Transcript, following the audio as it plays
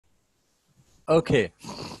Okay,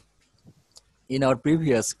 in our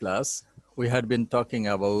previous class, we had been talking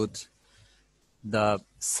about the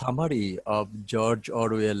summary of George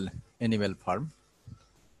Orwell Animal Farm.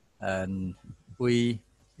 And we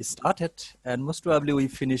started, and most probably we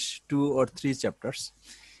finished 2 or 3 chapters.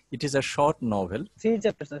 It is a short novel. 3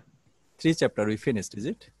 chapters, sir. 3 chapters we finished, is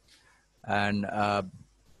it? And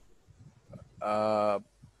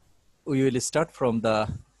we will start from the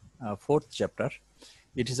 4th chapter.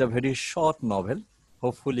 It is a very short novel.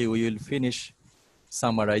 Hopefully we will finish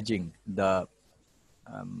summarizing the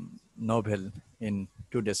novel in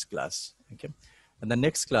today's class. Okay, and the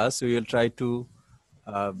next class we will try to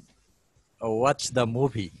watch the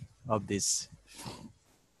movie of this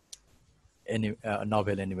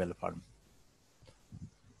novel Animal Farm.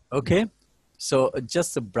 Okay, so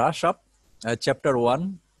just to brush up, chapter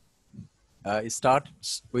 1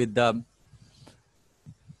 starts with the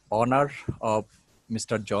honor of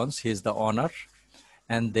Mr. Jones. He is the owner,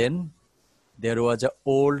 and then there was an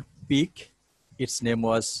old pig. Its name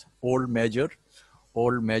was Old Major.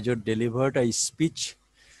 Old Major delivered a speech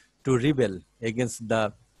to rebel against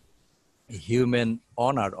the human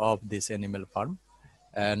honor of this animal farm,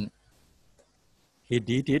 and he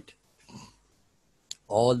did it.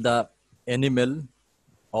 All the animals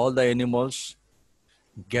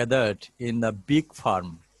gathered in a big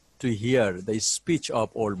farm to hear the speech of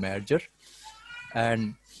Old Major,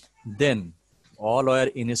 and then all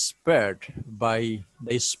were inspired by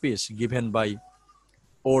the speech given by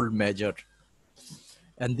Old Major.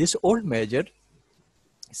 And this Old Major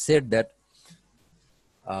said that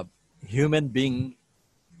human beings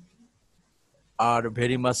are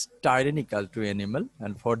very much tyrannical to animal,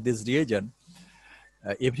 and for this reason,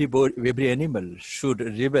 every animal should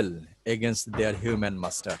rebel against their human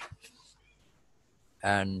master.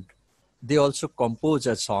 And they also compose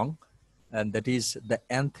a song, and that is the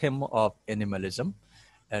anthem of animalism,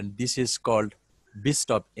 and this is called Beast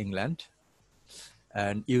of England.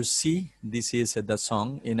 And you see, this is the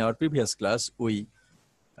song. In our previous class, we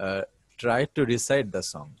tried to recite the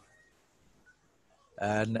song.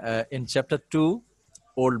 And in chapter 2,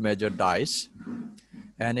 Old Major dies,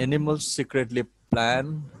 and animals secretly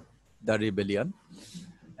plan the rebellion,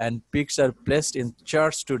 and pigs are placed in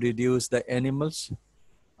charge to reduce the animals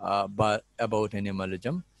about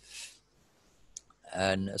animalism.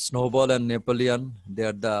 And Snowball and Napoleon, they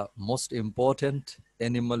are the most important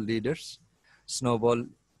animal leaders. Snowball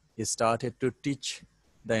started to teach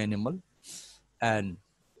the animal, and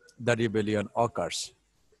the rebellion occurs,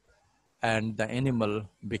 and the animal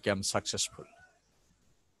became successful.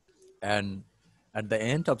 And at the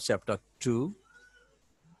end of chapter 2,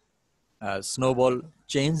 Snowball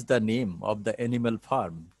changed the name of the animal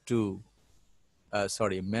farm to,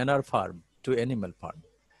 manor farm to animal farm,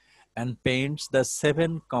 and paints the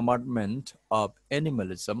 7 commandments of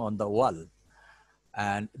animalism on the wall.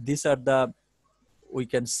 And these are the, we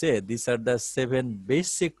can say, these are the 7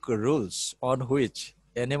 basic rules on which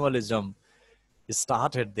animalism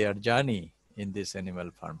started their journey in this animal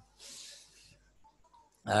farm.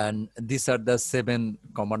 And these are the 7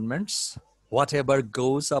 commandments. Whatever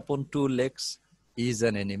goes up on 2 legs is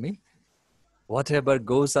an enemy. Whatever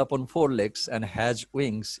goes up on 4 legs and has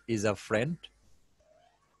wings is a friend.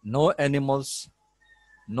 No animal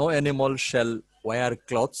shall wear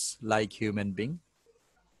clothes like human being.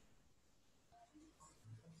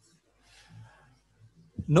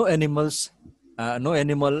 No animal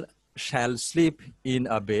shall sleep in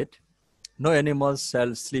a bed. No animal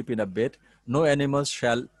shall sleep in a bed. No animal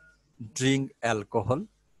shall drink alcohol.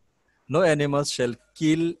 No animal shall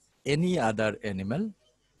kill any other animal,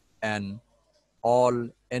 and all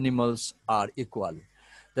animals are equal.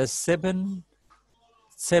 The seventh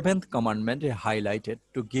commandment is highlighted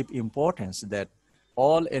to give importance that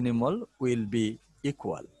all animals will be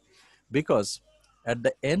equal, because at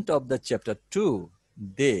the end of the chapter 2,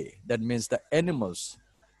 that means the animals,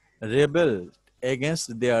 rebelled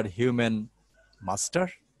against their human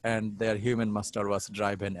master, and their human master was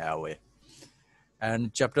driven away.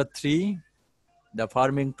 And chapter 3, the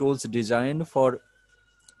farming tools designed for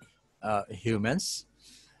humans,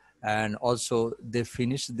 and also they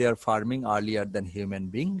finished their farming earlier than human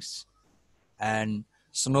beings. And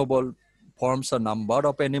Snowball forms a number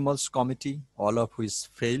of animals committee, all of which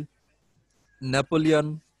fail.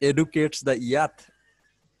 Napoleon educates the youth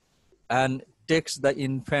and takes the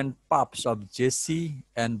infant pups of Jessie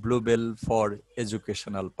and Bluebell for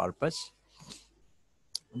educational purpose.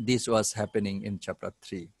 This was happening in chapter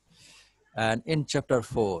 3. And in chapter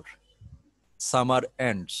 4, summer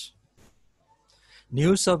ends.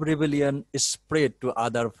 News of rebellion is spread to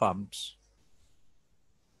other farms.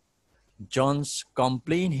 Jones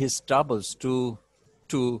complained his troubles to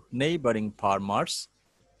neighboring farmers,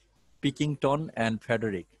 Pickington and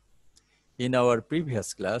Frederick. In our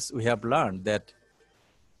previous class, we have learned that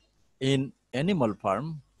in animal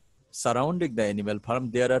farm, surrounding the animal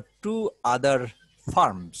farm, there are two other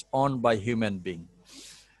farms owned by human being.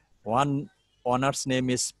 One owner's name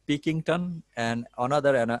is Pickington and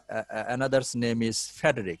another's name is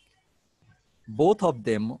Frederick. Both of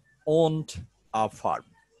them owned a farm.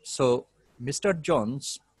 So Mr.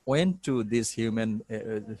 Jones went to this human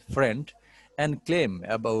friend and claimed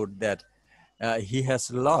about that he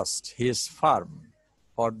has lost his farm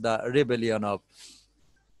for the rebellion of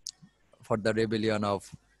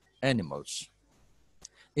animals.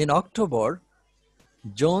 In October,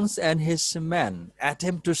 Jones and his men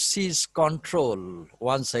attempt to seize control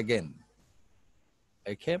once again.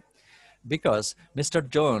 Okay, because Mr.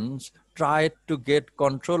 Jones tried to get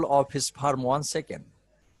control of his farm once again.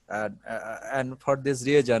 And for this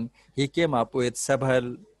reason, he came up with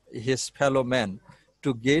several his fellow men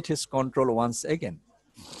to get his control once again.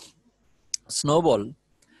 Snowball,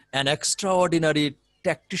 an extraordinary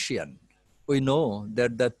tactician. We know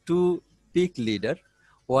that the two peak leader,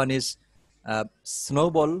 one is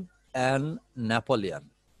Snowball and Napoleon.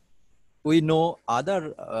 We know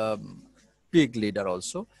other peak leader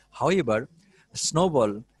also. However,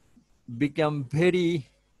 Snowball became very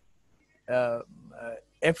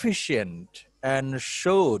efficient and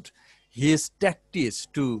showed his tactics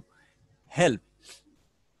to help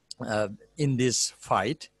in this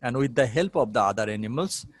fight, and with the help of the other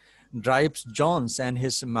animals, drives Jones and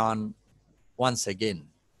his man once again.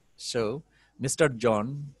 So Mr.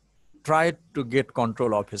 John tried to get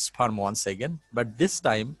control of his farm once again, but this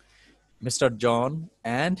time Mr. Jones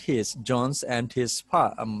and his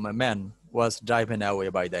man was driven away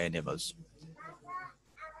by the animals.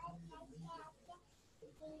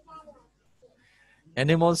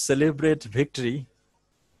 Animals celebrate victory,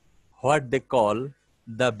 what they call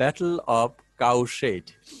the Battle of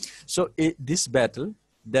Cowshed. So this battle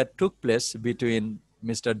that took place between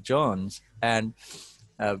Mr. Jones and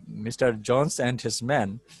his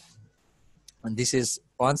men, and this is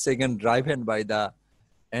once again driven by the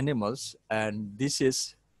animals, and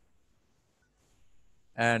this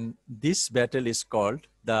battle is called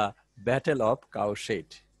the Battle of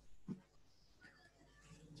Cowshed.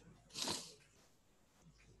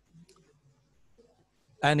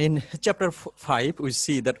 And in chapter 5, we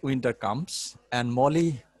see that winter comes and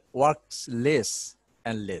Molly works less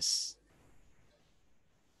and less.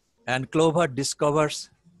 And Clover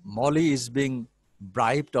discovers Molly is being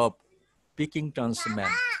bribed of Pickington's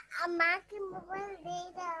men.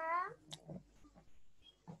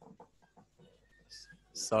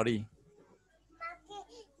 Sorry.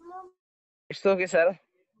 It's okay, sir.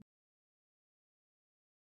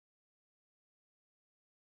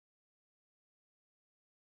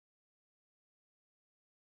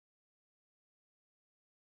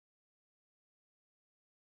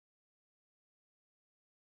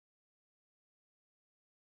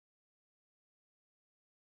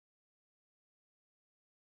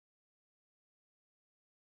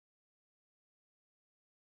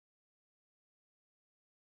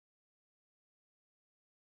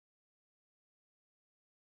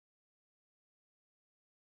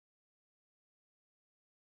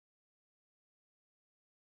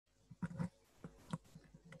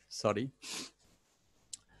 Sorry.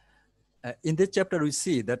 In this chapter, we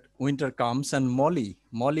see that winter comes and Molly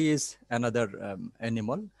is another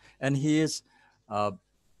animal, and he is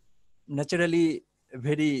naturally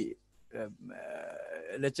very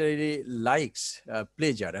naturally likes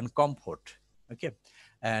pleasure and comfort. Okay,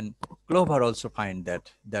 and Clover also find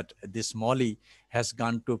that this Molly has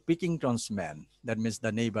gone to Pickington's man, that means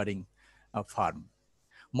the neighboring farm.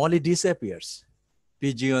 Molly disappears.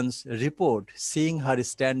 Pigeons report seeing her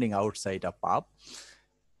standing outside a pub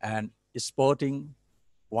and spotting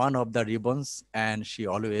one of the ribbons, and she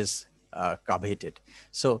always coveted.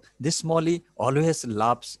 So this Molly always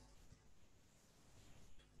loves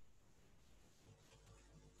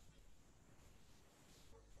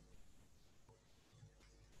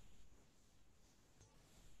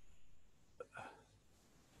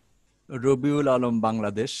Rabiul Alam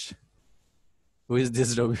Bangladesh. Who is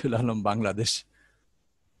this Rabiul Alam Bangladesh?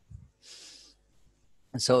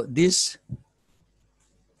 So this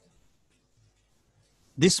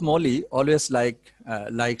Molly always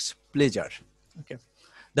likes pleasure. Okay,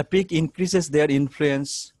 the pig increases their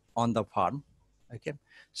influence on the farm. Okay,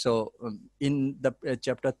 so in the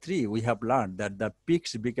chapter 3, we have learned that the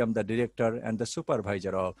pigs become the director and the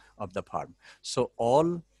supervisor of the farm. So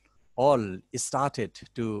all started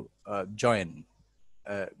to join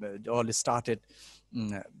all started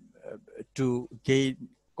to gain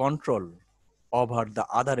control over the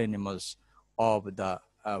other animals of the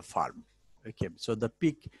farm. Okay, so the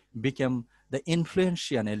pig became the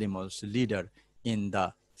influential animals leader in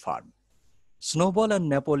the farm. Snowball and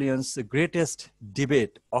Napoleon's greatest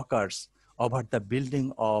debate occurs over the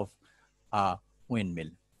building of a windmill.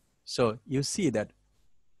 So you see that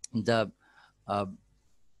the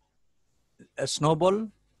Snowball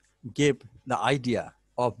gave the idea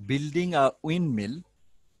of building a windmill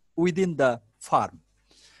within the farm.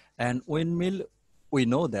 And windmill, we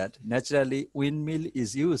know that naturally windmill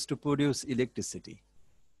is used to produce electricity.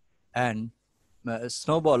 And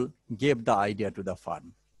Snowball gave the idea to the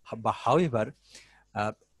farm. But however,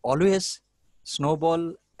 always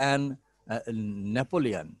Snowball and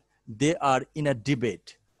Napoleon, they are in a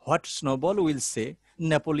debate. What Snowball will say,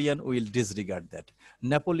 Napoleon will disregard that.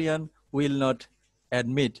 Napoleon will not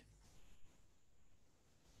admit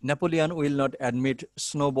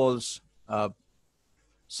Snowball's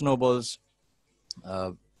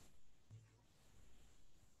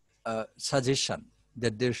suggestion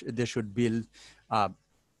that they should build a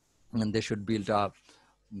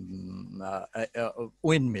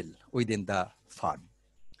windmill within the farm.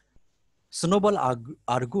 Snowball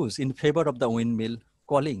argues in favor of the windmill,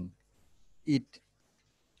 calling it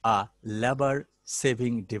a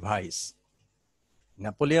labor-saving device.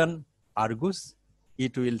 Napoleon argues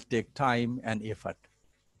it will take time and effort.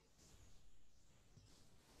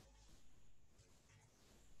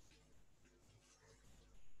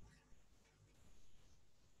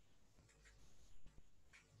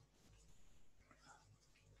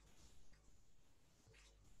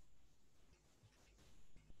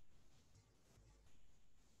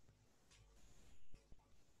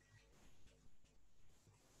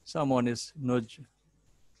 Someone is nudge.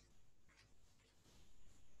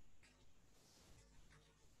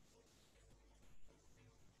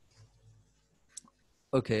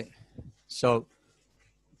 Okay, so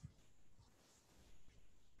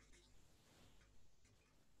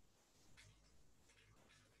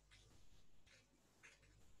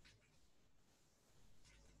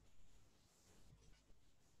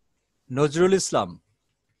Nozrul Islam.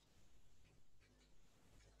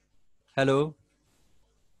 Hello.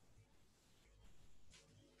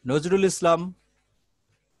 Nozrul Islam.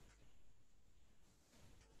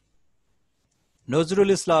 Nozrul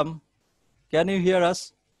Islam, can you hear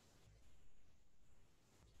us?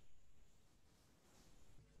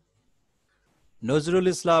 Nozrul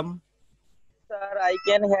Islam. Sir, I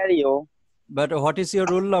can hear you. But what is your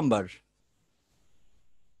roll number?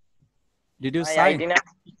 Did you My sign? ID number.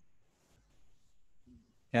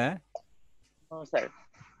 Yeah. No, sir.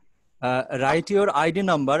 Write your ID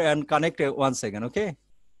number and connect it 1 second, okay?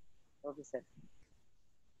 Okay, sir.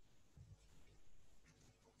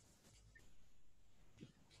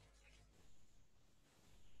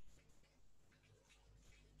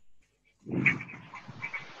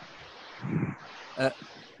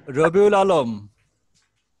 Rabiul Alam.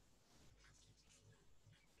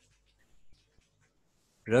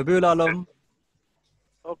 Rabiul Alam.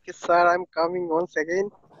 Okay, sir, I'm coming once again.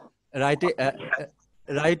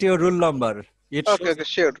 Write your roll number. It Okay, okay,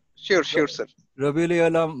 sure, sir. Rabiul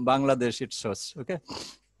Alam, Bangladesh, it shows, okay?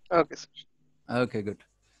 Okay, sir. Okay, good.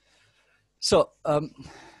 So,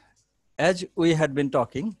 as we had been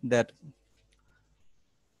talking that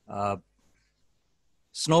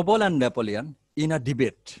Snowball and Napoleon in a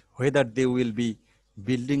debate whether they will be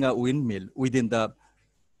building a windmill within the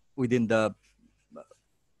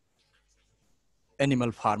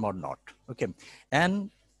animal farm or not. Okay,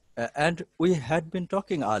 and we had been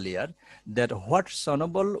talking earlier that what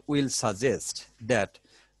Snowball will suggest that,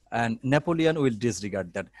 and Napoleon will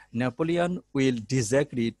disregard that. Napoleon will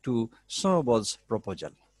disagree to Snowball's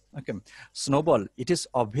proposal. Okay, Snowball, it is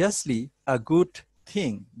obviously a good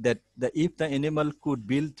thing that if the animal could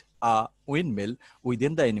build a windmill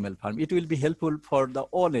within the animal farm, it will be helpful for the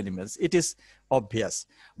all animals. It is obvious.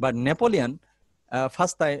 But Napoleon,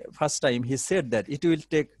 first time he said that it will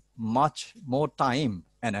take much more time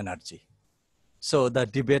and energy. So the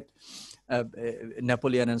debate,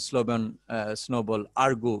 Napoleon and Snowball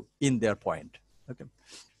argue in their point. Okay,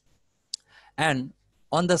 and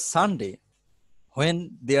on the Sunday,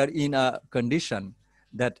 when they are in a condition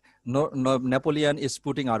that Napoleon is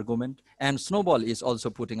putting argument and Snowball is also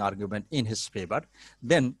putting argument in his favor,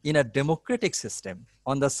 then in a democratic system,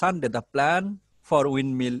 on the Sunday, the plan for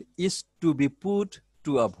windmill is to be put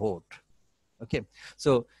to a vote. Okay,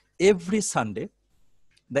 so every Sunday,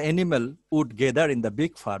 the animal would gather in the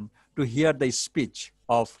big farm to hear the speech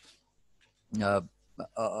of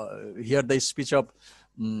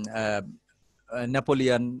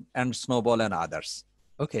Napoleon and Snowball and others.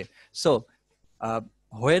 Okay, so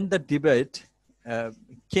when the debate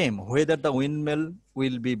came whether the windmill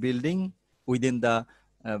will be building within the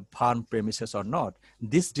farm premises or not,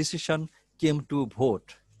 this decision came to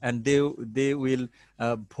vote, and they will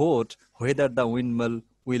vote whether the windmill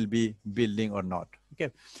will be building or not.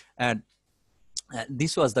 Okay, and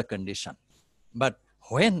this was the condition. But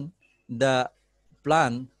when the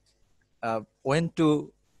plan went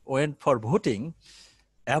for voting,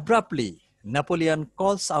 abruptly Napoleon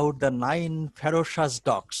calls out the 9 ferocious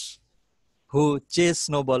dogs who chase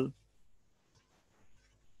Snowball.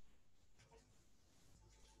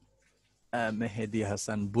 Mehdi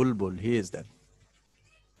Hassan Bulbul, he is there.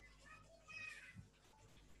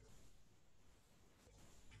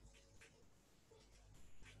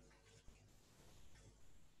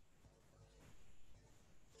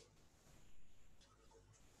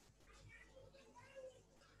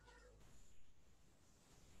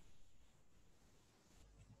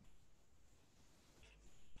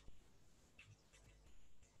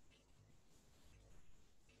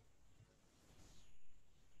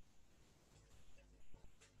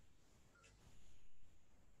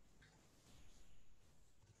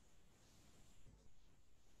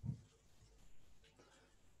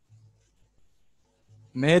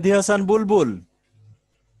 Mehdi Hassan Bulbul.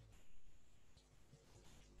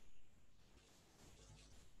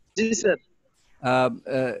 Yes, sir.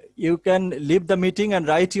 You can leave the meeting and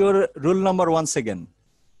write your rule number once again.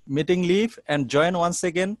 Meeting leave and join once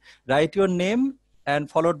again. Write your name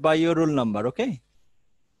and followed by your rule number. Okay.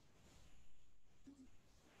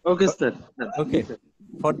 Okay, sir. Okay. Yes, sir.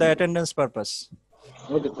 For the attendance purpose.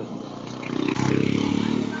 Okay, sir.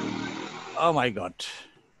 Oh my God.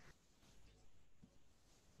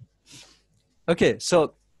 Okay,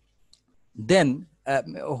 so then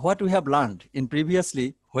what we have learned in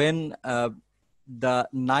previously, when the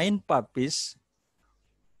 9 puppies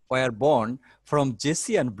were born from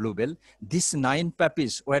Jessie and Bluebell, these 9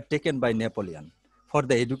 puppies were taken by Napoleon for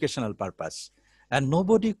the educational purpose. And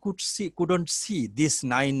nobody couldn't see these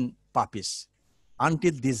 9 puppies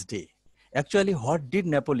until this day. Actually, what did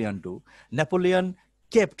Napoleon do? Napoleon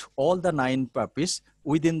kept all the 9 puppies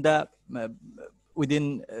in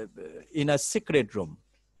a secret room.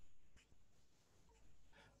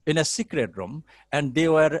 In a secret room, and they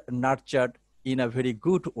were nurtured in a very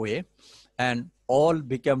good way, and all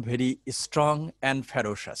became very strong and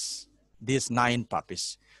ferocious, these 9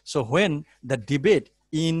 puppies. So when the debate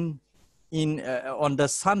on the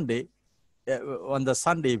Sunday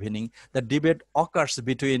evening, the debate occurs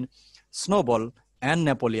between Snowball and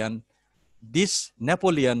Napoleon. This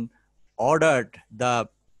Napoleon ordered the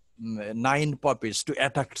 9 puppies to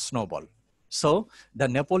attack Snowball. So the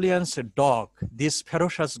Napoleon's dog, this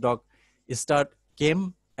ferocious dog,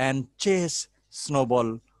 came and chased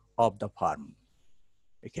Snowball off the farm.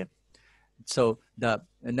 Okay, so the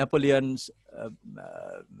Napoleon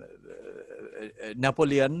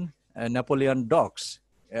dogs,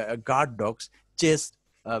 guard dogs, chased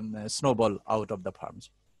Snowball out of the farms.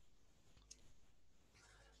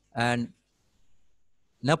 And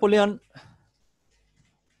Napoleon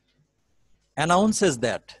announces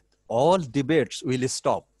that all debates will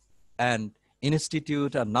stop and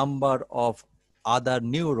institute a number of other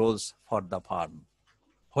new rules for the farm.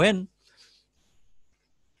 When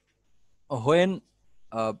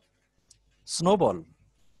Snowball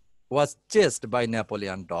was chased by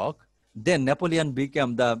Napoleon dog, then Napoleon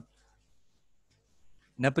became the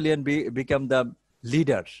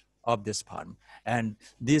leader of this farm, and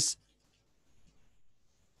this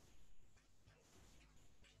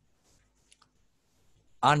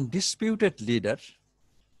undisputed leader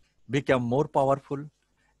became more powerful,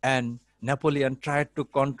 and Napoleon tried to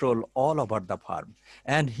control all over the farm,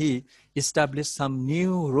 and he established some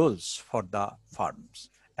new rules for the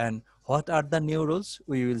farms. And what are the new rules?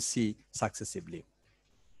 We will see successively.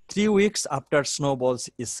 3 weeks after Snowball's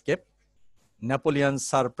escape, Napoleon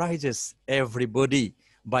surprises everybody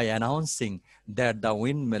by announcing that the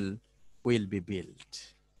windmill will be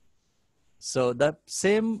built. So the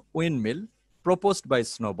same windmill proposed by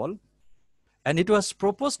Snowball, and it was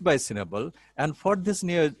proposed by Snowball, and for this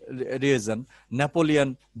reason,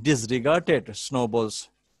 Napoleon disregarded Snowball's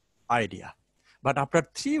idea. But after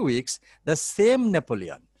 3 weeks, the same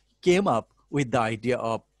Napoleon came up with the idea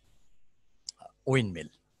of windmill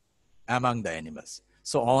among the animals.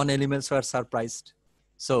 So all animals were surprised.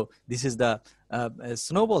 So this is the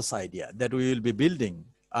Snowball's idea that we will be building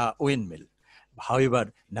a windmill.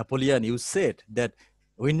 However, Napoleon, you said that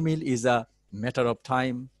windmill is a matter of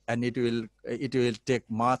time, and it will take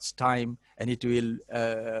much time, and it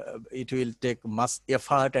will take much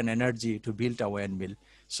effort and energy to build a windmill.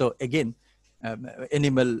 So again,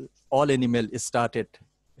 all animal started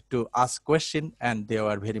to ask question, and they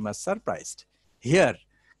were very much surprised. Here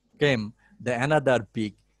came the another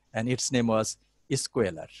pig, and its name was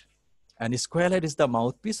Squealer. And Squealer is the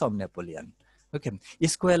mouthpiece of Napoleon. Okay,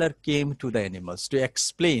 Squealer came to the animals to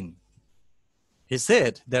explain. He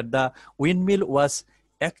said that the windmill was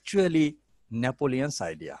actually Napoleon's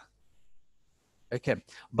idea. Okay,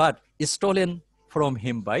 but stolen from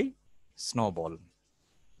him by Snowball.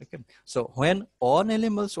 Okay, so when all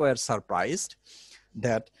animals were surprised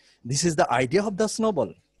that this is the idea of the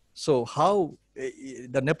Snowball, so how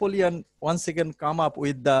the Napoleon once again come up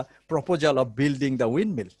with the proposal of building the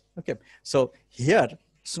windmill? Okay, so here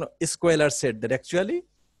Squealer said that actually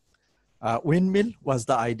windmill was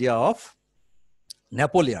the idea of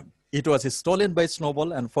Napoleon. It was stolen by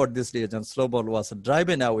Snowball, and for this reason, Snowball was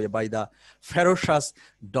driven away by the ferocious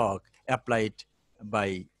dog applied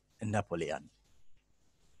by Napoleon.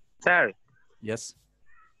 Sir, Yes.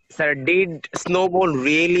 sir, did Snowball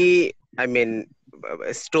really,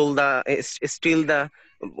 steal the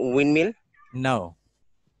windmill? No.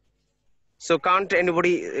 So couldn't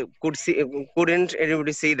anybody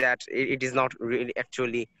see that it is not really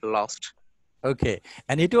actually lost? Okay,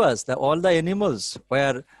 and it was all the animals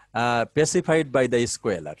were pacified by the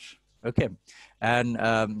Squealer. Okay, and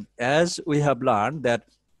as we have learned that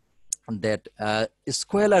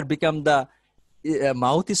Squealer became the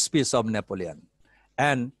mouthpiece of Napoleon,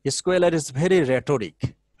 and Squealer is very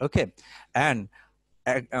rhetoric. Okay, and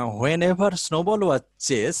whenever Snowball was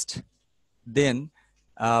chased, then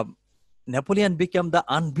Napoleon became the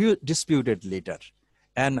undisputed leader,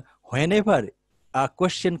 and whenever a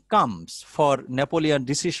question comes for Napoleon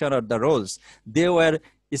decision or the roles, they were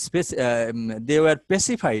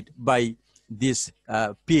pacified by this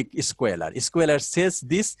pig Squealer. Squealer says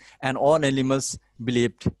this, and all animals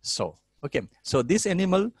believed so. Okay, so these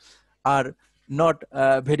animals are not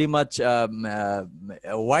very much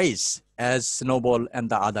wise as Snowball and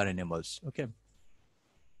the other animals. Okay.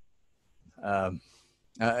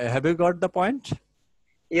 Have you got the point?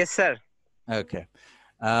 Yes, sir. Okay.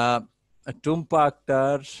 Tumpa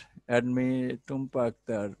Akhtar, admit Tumpa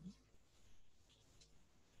Akhtar.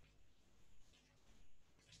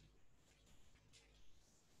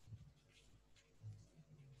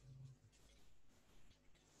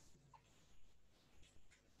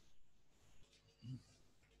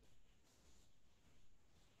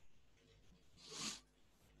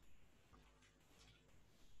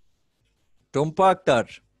 Tumpa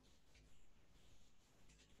Akhtar.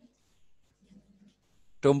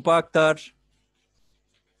 Tumpa Akhtar.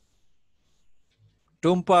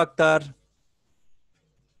 Tumpa Akhtar.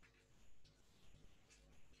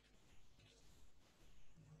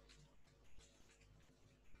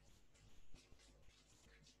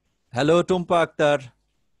 Hello, Tumpa Akhtar.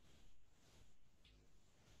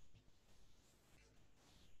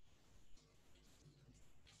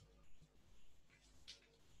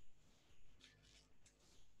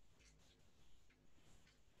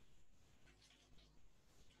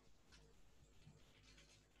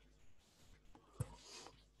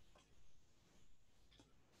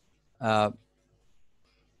 Uh,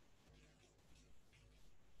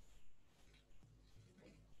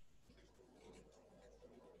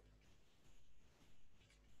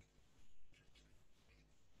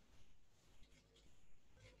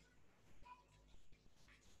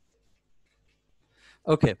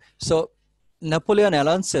 okay, so Napoleon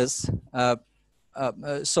alliances.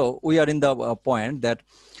 So we are in the point that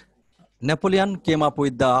Napoleon came up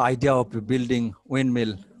with the idea of building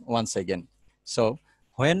windmill once again. So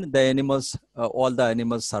when the animals, all the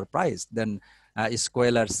animals surprised, then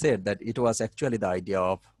Squealer said that it was actually the idea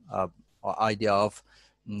of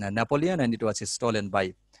Napoleon, and it was stolen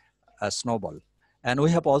by Snowball. And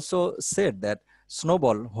we have also said that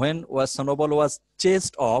Snowball was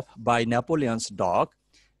chased off by Napoleon's dog,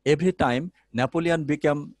 every time Napoleon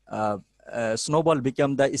became Snowball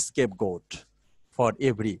became the scapegoat for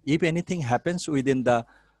if anything happens within the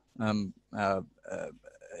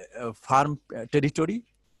farm territory,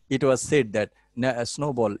 it was said that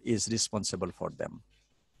Snowball is responsible for them.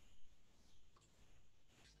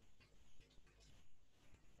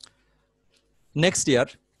 Next year,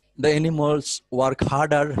 the animals work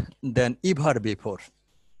harder than ever before,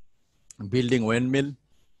 building windmill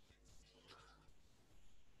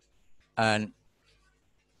and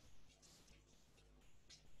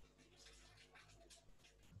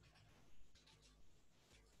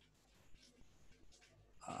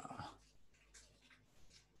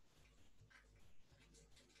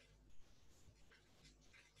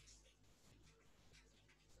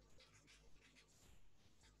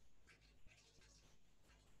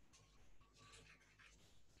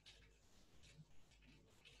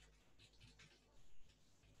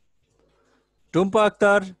Tumpa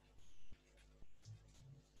Akhtar.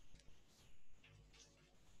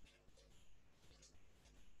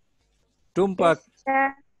 Tumpa, Yes,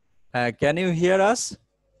 sir. can you hear us?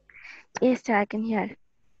 Yes, sir, I can hear.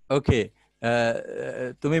 Okay.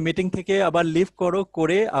 তুমি meeting থেকে আবার leave করো,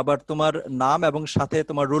 করে আবার তোমার নাম এবং সাথে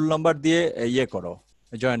তোমার রোল নাম্বার দিয়ে ইয়ে করো,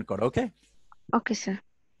 জয়েন করো। ওকে? Okay, sir.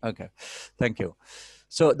 Okay. Thank you.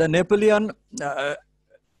 So the Napoleon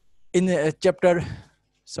in chapter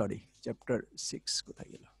 6 কোথায়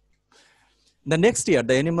গেল? The next year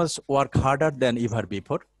the animals work harder than ever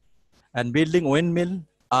before, and building windmill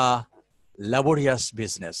a laborious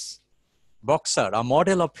business. Boxer, a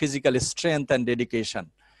model of physical strength and dedication,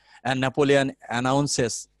 and Napoleon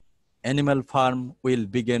announces animal farm will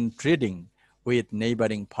begin trading with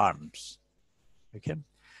neighboring farms. Okay,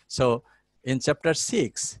 so in chapter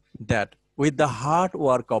 6, that with the hard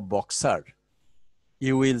work of Boxer,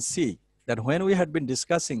 you will see that when we had been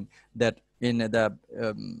discussing that in the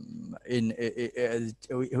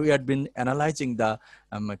we had been analyzing the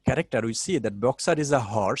character, we see that Boxer is a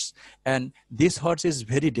horse, and this horse is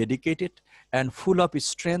very dedicated and full of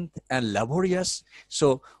strength and laborious. So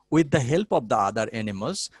with the help of the other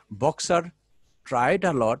animals, Boxer tried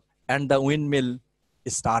a lot, and the windmill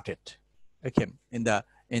started. Okay,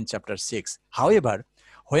 in chapter 6. However,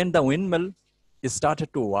 when the windmill started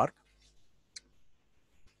to work,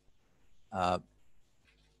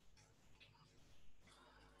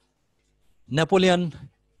 Napoleon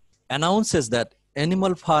announces that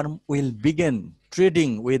animal farm will begin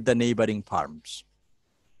trading with the neighboring farms.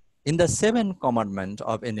 In the 7th commandment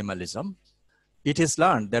of animalism, it is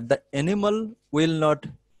learned that the animal will not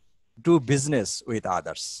do business with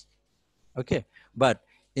others. Okay, but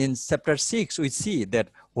in chapter 6, we see that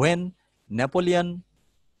when Napoleon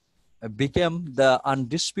became the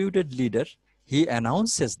undisputed leader, he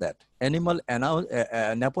announces that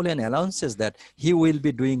Napoleon announces that he will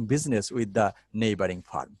be doing business with the neighboring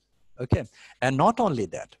farm. Okay, and not only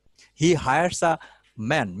that, he hires a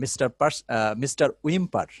man, Mr.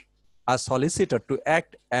 Whymper, a solicitor, to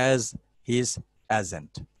act as his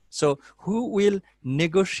agent. So who will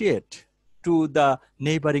negotiate to the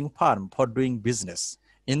neighboring farm for doing business?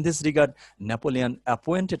 In this regard, Napoleon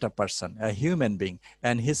appointed a person, a human being,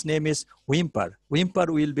 and his name is Whymper. Whymper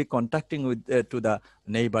will be contacting with to the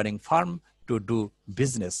neighboring farm to do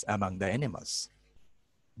business among the animals,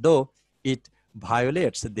 though it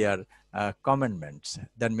violates their commandments.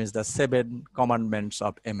 That means the 7 commandments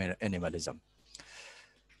of animalism.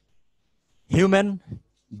 Human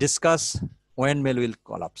discuss windmill will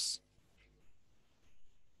collapse.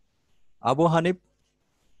 Abu Hanif.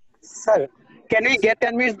 Sir, can we get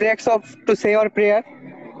 10 minutes breaks to say our prayer?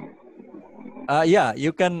 Yeah,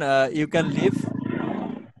 you can leave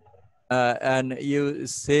and you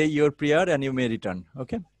say your prayer and you may return.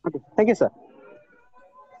 Okay. Okay. Thank you, sir.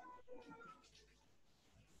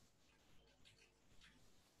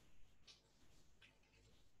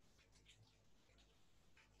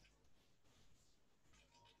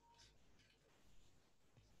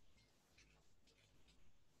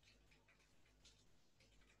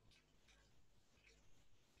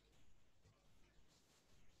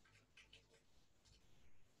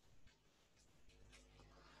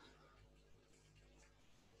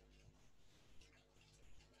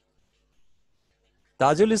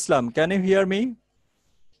 Tajul Islam, can you hear me?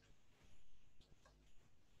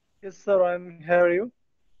 Yes, sir, I'm hear you.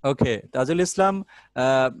 Okay, Tajul Islam,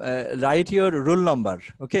 write your roll number.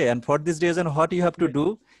 Okay, and for this reason, what you have to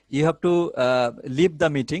do, you have to leave the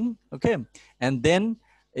meeting. Okay, and then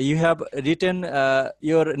you have written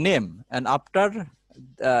your name, and after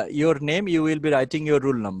your name, you will be writing your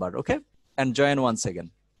roll number. Okay, and join once again.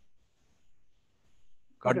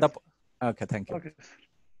 Got Okay, the? Okay, thank you. Okay.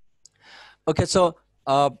 Okay, so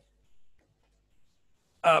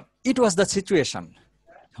it was the situation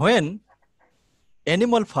when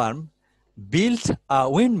Animal Farm built a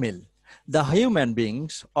windmill. The human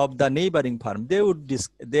beings of the neighboring farm,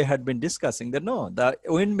 they had been discussing that no, the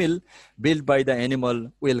windmill built by the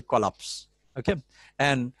animal will collapse. Okay,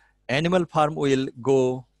 and Animal Farm will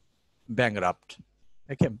go bankrupt.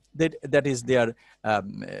 Okay, that is their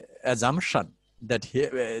assumption that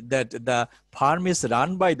that the farm is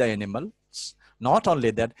run by the animals. Not only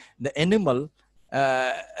that, the animals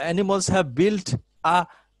have built a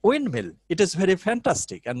windmill. It is very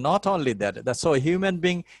fantastic. And not only that, so a human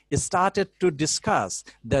being started to discuss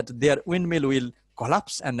that their windmill will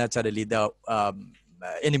collapse and naturally the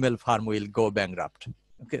animal farm will go bankrupt.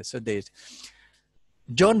 Okay, so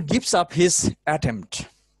John gives up his attempt.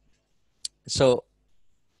 So,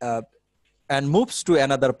 and moves to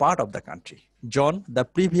another part of the country. John, the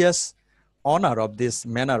previous owner of this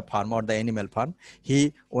manor farm or the animal farm,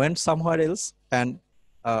 he went somewhere else and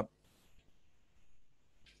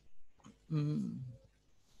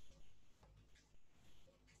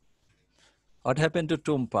what happened to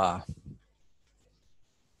Tumpa?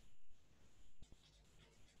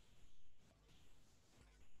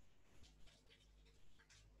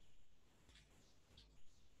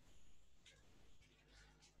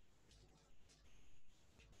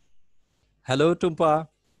 Hello, Tumpa.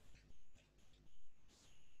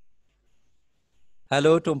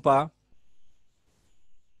 Hello, Tumpa.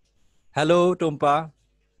 Hello, Tumpa.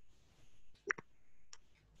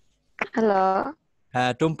 Hello.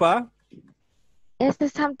 Tumpa. Yes,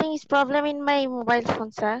 there's something is problem in my mobile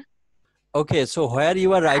phone, sir. Okay, so where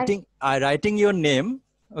you are writing, writing your name,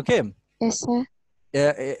 okay. Yes, sir.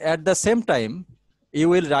 At the same time, you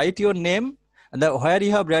will write your name, and where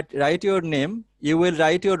you have write your name, you will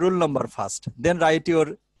write your roll number first. Then write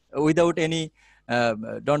your, without any,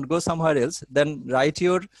 don't go somewhere else. Then write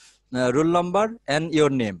your roll number and your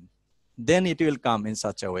name. Then it will come in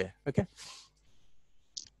such a way. Okay.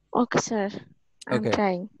 Okay, sir. I'm Okay.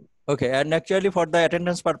 trying. Okay, and actually for the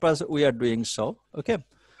attendance purpose, we are doing so. Okay.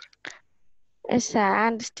 Yes, sir. I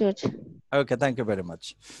understood. Okay. Thank you very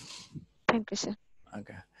much. Thank you, sir.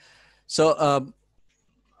 Okay. So,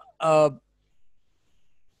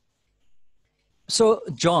 so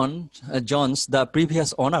John's, the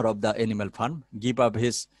previous owner of the animal farm, give up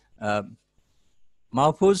his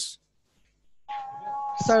Mahfuz.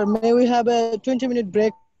 Sir, may we have a 20-minute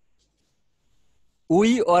break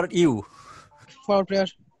We or you? for prayer?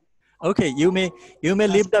 Okay, you may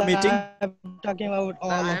leave the meeting. I'm talking about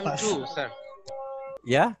all I of am us. too, sir.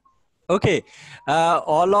 Yeah. Okay.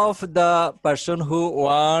 All of the person who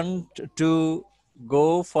want to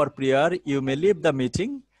go for prayer, you may leave the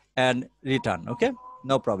meeting and return. Okay.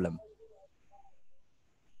 No problem.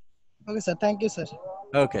 Okay, sir. Thank you, sir.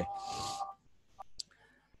 Okay.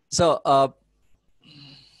 So,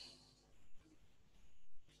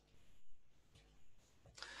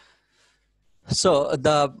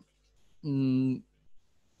 the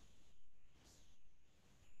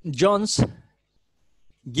Jones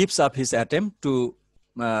gives up his attempt to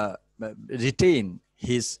retain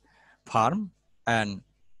his farm and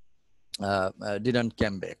didn't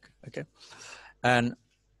come back. Okay, and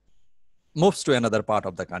moves to another part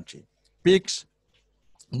of the country. Pigs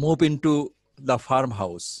move into the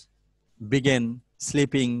farmhouse, begin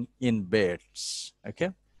sleeping in beds.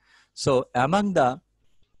 Okay, so among the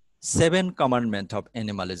 7 commandments of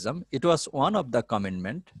animalism, it was one of the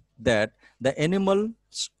commandment that the animals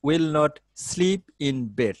will not sleep in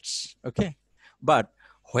beds. Okay, but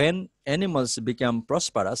when animals became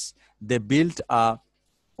prosperous, they built a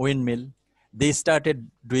windmill. They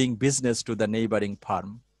started doing business to the neighboring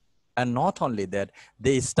farm. And not only that,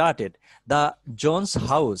 they started the Jones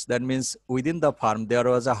house. That means within the farm, there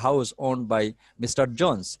was a house owned by Mr.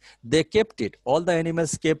 Jones. They kept it, all the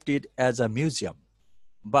animals kept it as a museum.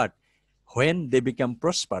 But when they become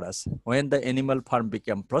prosperous, when the animal farm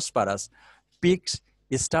became prosperous, pigs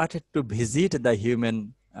started to visit the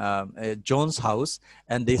human Jones house,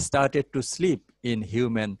 and they started to sleep in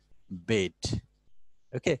human bed.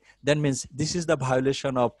 Okay, that means this is the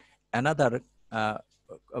violation of another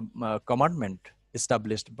commandment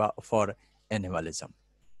established for animalism.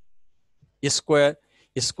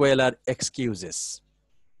 Squalor excuses.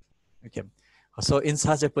 Okay, so in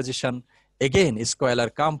such a position, again, Squalor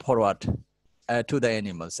come forward to the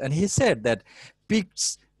animals, and he said that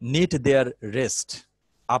pigs need their rest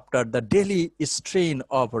after the daily strain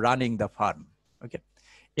of running the farm. Okay,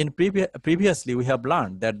 in previously we have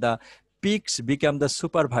learned that the pigs become the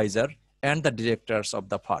supervisor and the directors of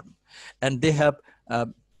the farm, and they have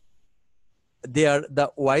they are the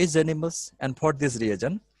wise animals, and for this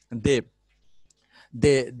reason they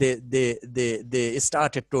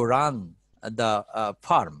started to run the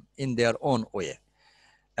farm in their own way.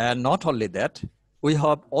 And not only that, we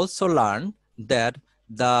have also learned that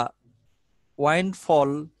the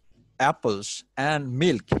windfall apples and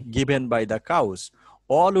milk given by the cows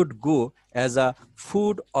all would go as a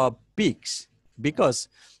food of pigs, because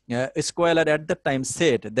Squalor at that time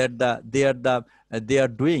said that they are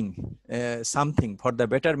doing something for the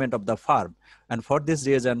betterment of the farm, and for this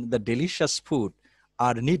reason the delicious food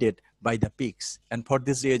are needed by the pigs, and for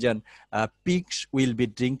this reason pigs will be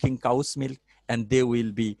drinking cow's milk, and they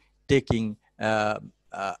will be taking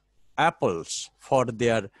apples for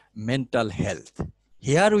their mental health.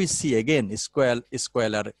 Here we see again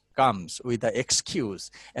Squalor comes with an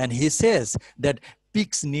excuse, and he says that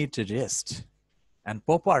pigs need rest and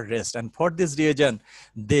proper rest, and for this reason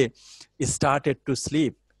they started to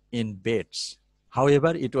sleep in beds.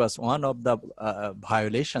 However, it was one of the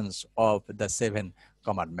violations of the 7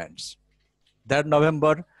 commandments. That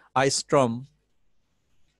November, a storm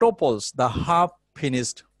topples the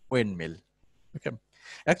half-finished windmill. Okay,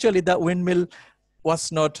 actually the windmill was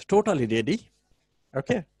not totally ready.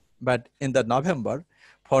 Okay, but in the November,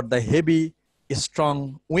 for the heavy, strong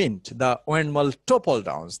wind, the windmill toppled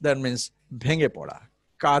down. That means ভেঙে পড়া,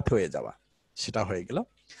 কাত হয়ে যাওয়া, সেটা হয়ে গেল.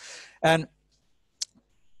 And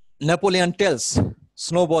Napoleon tells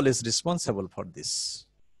Snowball is responsible for this.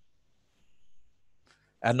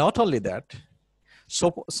 And not only that, so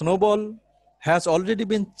Snowball has already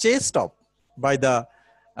been chased off by the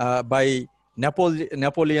by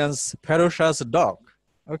Napoleon's ferocious dog.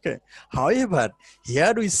 Okay. However,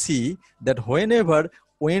 here we see that whenever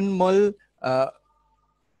windmill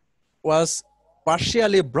was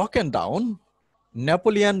partially broken down,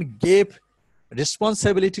 Napoleon gave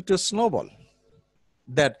responsibility to Snowball.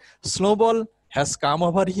 That Snowball has come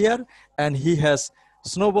over here and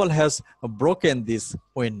Snowball has broken this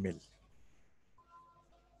windmill.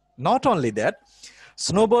 Not only that,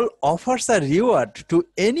 Snowball offers a reward to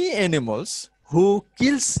any animals who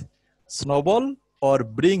kills Snowball or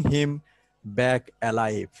bring him back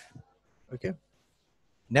alive. Okay.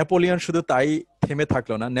 Napoleon শুধু তাই থেমে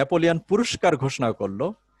থাকলো না, Napoleon পুরস্কার ঘোষণা করলো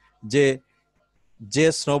যে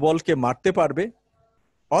স্নোবলকে মারতে পারবে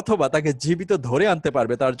অথবা তাকে জীবিত ধরে আনতে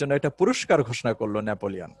পারবে, তার জন্য একটা পুরস্কার ঘোষণা করলো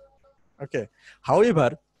Napoleon. Okay. However,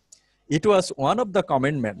 it was one of the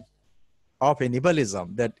commandments of cannibalism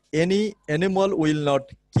that any animal will not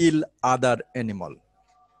kill other animal.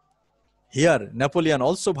 Here, Napoleon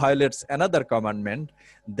also violates another commandment,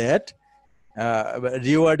 that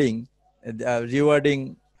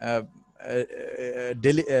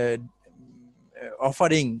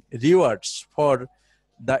offering rewards for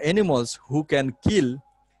the animals who can kill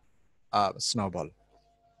Snowball.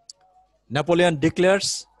 Napoleon declares,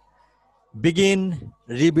 begin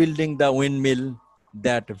rebuilding the windmill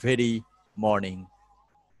that very morning.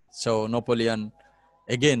 So Napoleon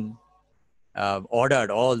again ordered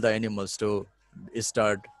all the animals to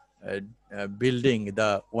start building the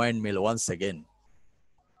windmill once again.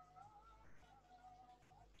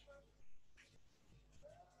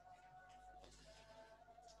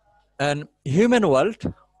 And human world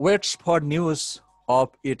waits for news of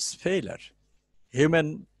its failure. Human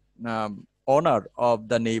owner of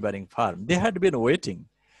the neighboring farm, they had been waiting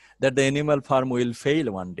that the animal farm will fail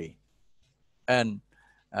one day, and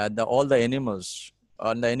all the animals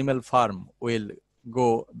on the animal farm will go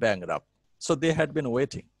bankrupt. So they had been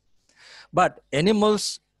waiting. But animals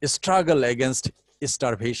struggle against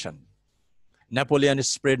starvation. Napoleon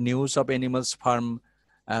spread news of animals farm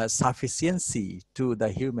sufficiency to the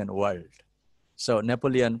human world. So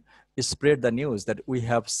Napoleon spread the news that we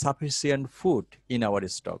have sufficient food in our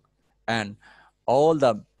stock. And all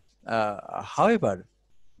the, however,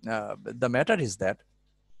 the matter is that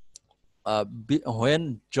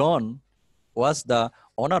when John was the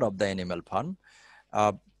owner of the animal farm,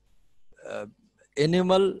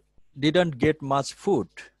 animal didn't get much food.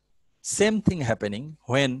 Same thing happening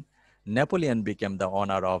when Napoleon became the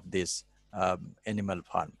owner of this animal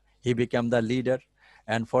farm. He became the leader,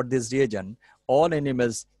 and for this reason, all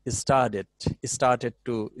animals started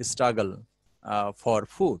to struggle for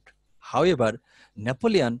food. However,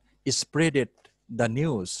 Napoleon spread the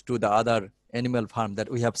news to the other animal farm that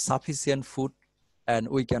we have sufficient food and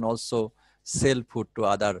we can also sell food to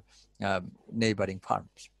other neighboring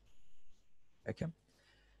farms. Okay.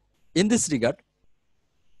 In this regard,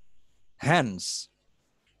 Hans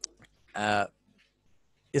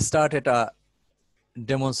started a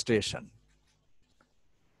demonstration.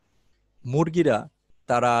 মুরগিরা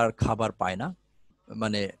তারা আর খাবার পায় না,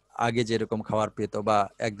 মানে আগে যেরকম খাবার পেত বা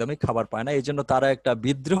একদমই খাবার পায় না, এই জন্য তারা একটা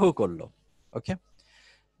বিদ্রোহ করলো. ওকে,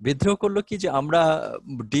 বিদ্রোহ করলো কি, যে আমরা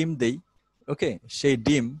ডিম দেই, ওকে, সেই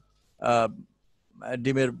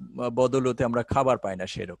ডিমের বদলতে আমরা খাবার পাই না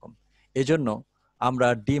সেরকম, এই জন্য আমরা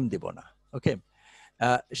ডিম দিব না. ওকে,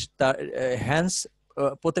 হ্যান্স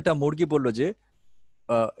প্রত্যেকটা মুরগি বলল যে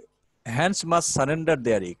hens must surrender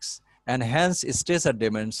their eggs, and hence stage a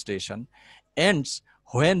demonstration ends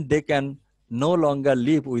when they can no longer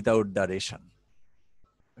live without the ration.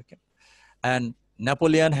 Okay. And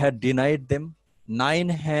Napoleon had denied them. 9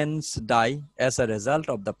 hens die as a result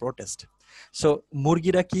of the protest. So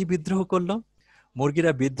মুরগিরা কি বিদ্রোহ করলো?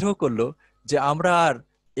 মুরগিরা বিদ্রোহ করলো যে আমরা আর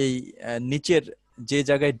এই নিচের যে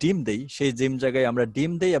জায়গায় ডিম দেই সেই জায়গায় আমরা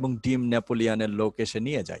ডিম দেই এবং ডিম নেপোলিয়নের লোক এসে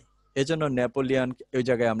নিয়ে যায়, এজন্য নেপোলিয়ন ওই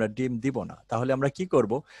জায়গায় আমরা ডিম দিব না। তাহলে আমরা কি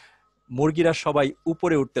করব? মুরগিরা সবাই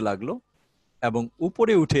উপরে উঠতে লাগলো এবং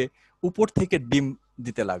উপরে উঠে উপর থেকে ডিম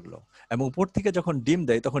দিতে লাগলো এবং উপর থেকে যখন ডিম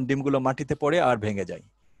দেয় তখন ডিমগুলো মাটিতে পড়ে আর ভেঙে যায়,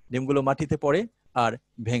 ডিমগুলো মাটিতে পড়ে আর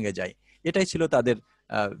ভেঙে যায়। এটাই ছিল তাদের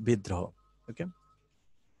বিদ্রোহ। ওকে,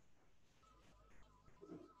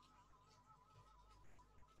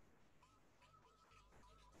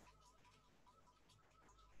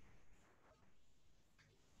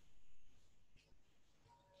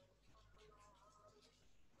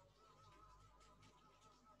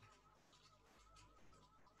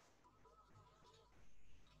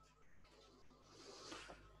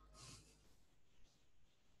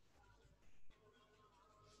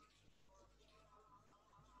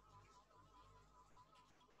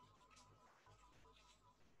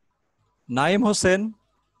 Naim Hussain.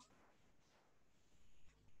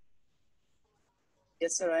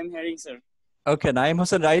 Yes, sir. I'm hearing, sir. Okay, Naim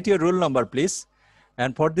Hussain, write your rule number, please.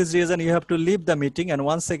 And for this reason, you have to leave the meeting, and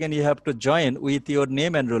once again, you have to join with your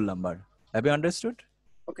name and rule number. Have you understood?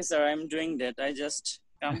 Okay, sir. I'm doing that. I just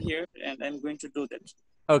come here and I'm going to do that.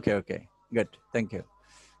 Okay, okay, good. Thank you.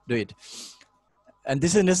 Do it. And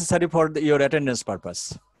this is necessary for your attendance purpose.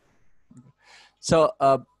 So,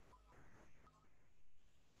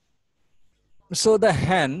 so the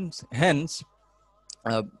hens,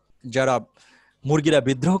 যারা মুরগিরা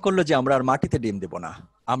বিদ্রোহ করলো যে আমরা আর মাটিতে ডিম দেব না,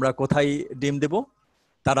 আমরা কোথায় ডিম দেব,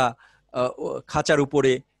 তারা খাঁচার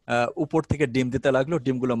উপরে উপর থেকে ডিম দিতে লাগলো,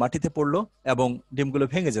 ডিমগুলো মাটিতে পড়লো এবং ডিমগুলো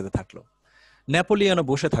ভেঙে যেতে থাকলো। নেপোলিয়নও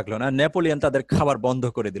বসে থাকলো না, নেপোলিয়ন তাদের খাবার বন্ধ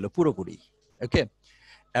করে দিল পুরোপুরি। ওকে,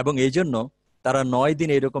 এবং এই জন্য তারা 9 দিন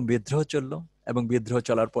এইরকম বিদ্রোহ চললো এবং বিদ্রোহ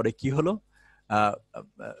চলার পরে কি হলো,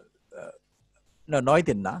 9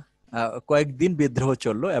 দিন না, কয়েকদিন বিদ্রোহ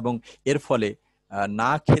চললো এবং এর ফলে না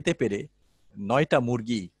খেতে পেরে 9টা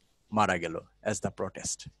মুরগি মারা গেল as the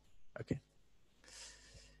protest. Okay,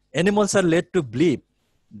 animals are led to believe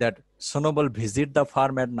that Snowball visit the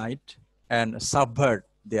farm at night and subvert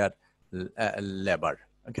their labor.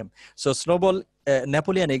 Okay, so Snowball,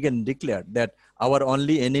 Napoleon again declared that our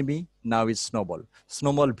only enemy now is Snowball.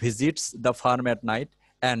 Snowball visits the farm at night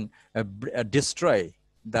and destroy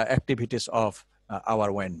the activities of our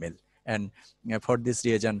windmill, and for this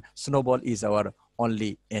reason Snowball is our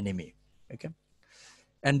only enemy. Okay,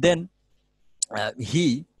 and then he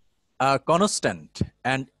constant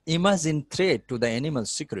and imagined threat to the animal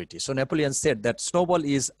security. So Napoleon said that Snowball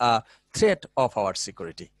is a threat of our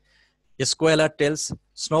security. Squealer tells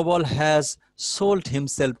Snowball has sold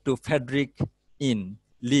himself to Frederick in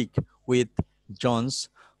league with Jones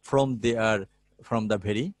from the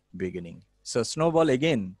very beginning. So Snowball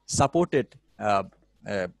again supported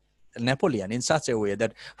Napoleon in such a way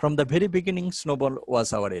that from the very beginning Snowball was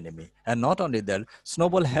our enemy. And not only that,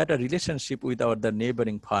 Snowball had a relationship with the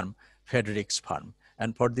neighboring farm, Frederick's farm. And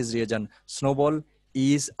for this reason, Snowball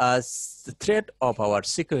is a threat of our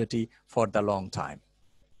security for the long time.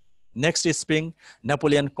 Next spring,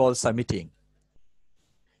 Napoleon calls a meeting.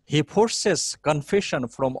 He forces confession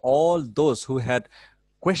from all those who had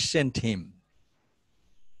questioned him.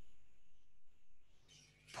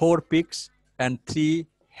 4 pigs and 3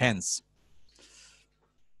 hens.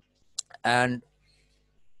 And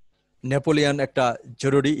Napoleon একটা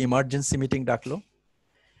জরুরি emergency meeting ডাকলো।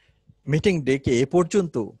 Meeting ডেকে এ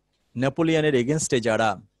পর্যন্ত নেপোলিয়নের এগেনস্টে যারা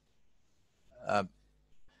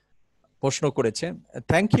প্রশ্ন করেছে,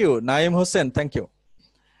 thank you Naim Hossain, thank you.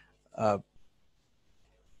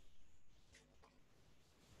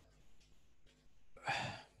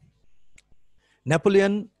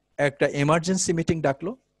 Napoleon একটা এমার্জেন্সি মিটিং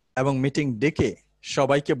ডাকলো এবং মিটিং ডেকে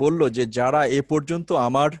সবাইকে বলল যে যারা এ পর্যন্ত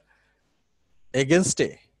আমার এগেনস্টে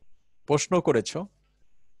প্রশ্ন করেছো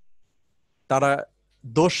তারা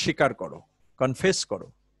দোষ স্বীকার করো, কনফেস করো।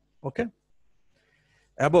 ওকে,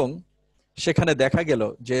 এবং সেখানে দেখা গেল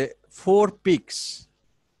যে 4 পিগস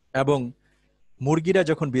এবং মুরগিরা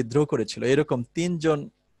যখন বিদ্রোহ করেছিল এরকম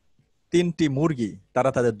 3টি মুরগি তারা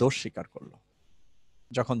তাদের দোষ স্বীকার করলো।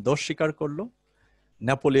 যখন দোষ স্বীকার করলো,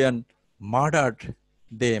 Napoleon murdered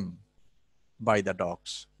them by the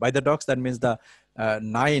dogs. By the dogs, that means the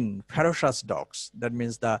 9 ferocious dogs. That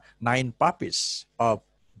means the 9 puppies of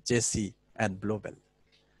Jesse and Bluebell.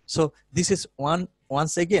 So this is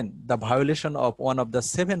once again the violation of one of the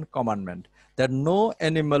 7 commandments, that no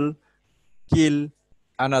animal kill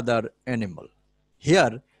another animal.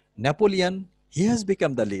 Here, Napoleon, he has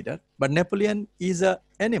become the leader, but Napoleon is an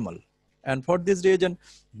animal. And for this reason,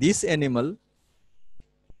 this animal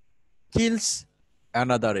kills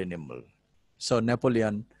another animal. So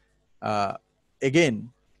Napoleon again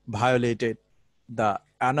violated the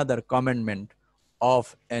another commandment of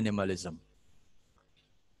animalism.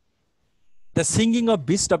 The singing of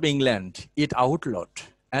Beast of England, it outlawed,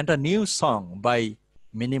 and a new song by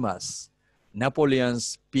Minimus, Napoleon's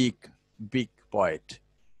big poet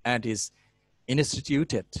and is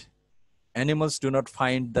instituted, animals do not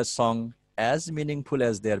find the song as meaningful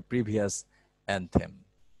as their previous anthem.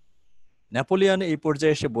 Napoleon এই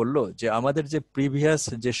পর্যায়ে এসে বলল যে আমাদের যে previous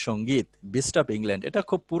যে সঙ্গীত beast of England এটা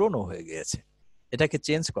খুব পুরনো হয়ে গিয়েছে, এটাকে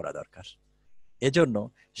চেঞ্জ করা দরকার। এজন্য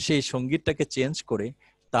সেই সঙ্গীতটাকে চেঞ্জ করে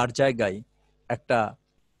তার জায়গায়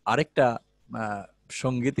আরেকটা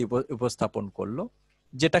সঙ্গীত উপস্থাপন করলো,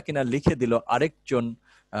 যেটা কিনা লিখে দিল আরেকজন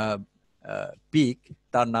পিক,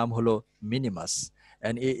 তার নাম হলো মিনিমাস।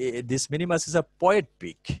 and this Minimus is a poet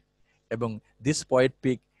peak, এবং this poet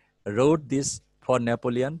peak wrote this for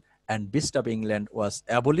Napoleon, and Beast of England was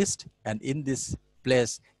abolished, and in this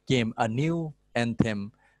place came a new anthem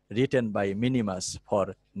written by Minimus for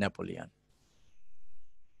Napoleon.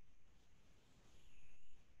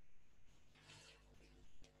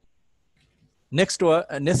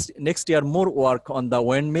 Next year, more work on the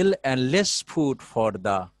windmill and less food for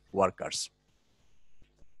the workers.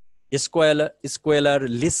 Squalor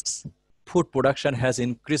lists food production has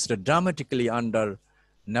increased dramatically under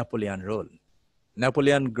Napoleon rule.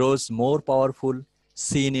 Napoleon grows more powerful,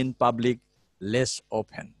 seen in public, less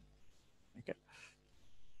often. Okay.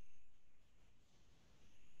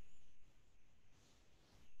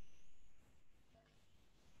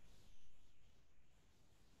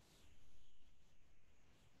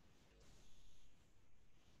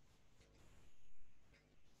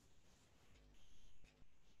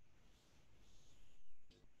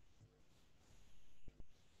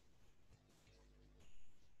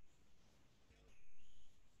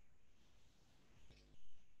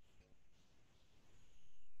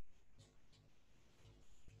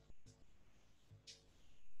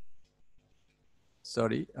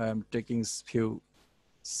 Sorry, I'm taking few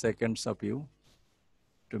seconds of you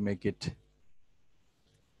to make it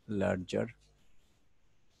larger.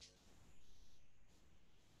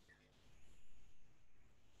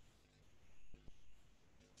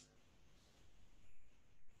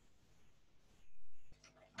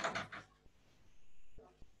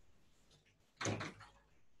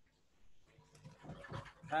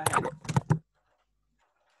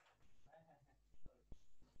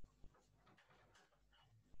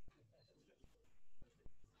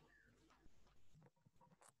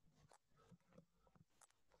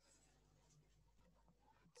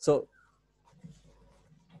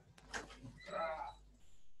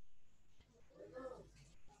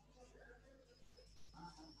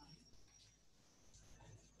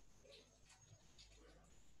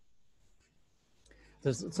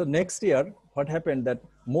 So next year, what happened that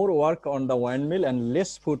more work on the windmill and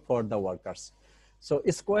less food for the workers. So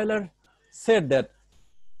Squalor said that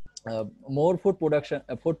more food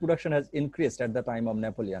production has increased at the time of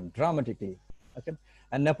Napoleon dramatically. Okay,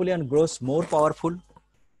 and Napoleon grows more powerful,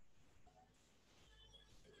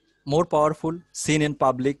 seen in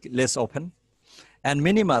public, less often. And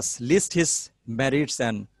Minimus lists his merits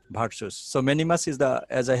and virtues. So Minimus is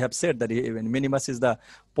as I have said, that Minimus is the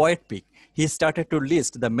poet peak. He started to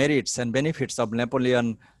list the merits and benefits of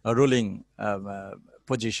Napoleon ruling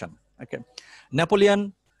position. Okay,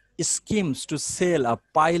 Napoleon schemes to sell a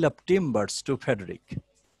pile of timbers to Frederick,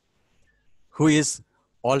 who is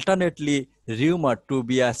alternately rumored to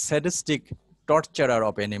be a sadistic torturer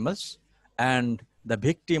of animals and the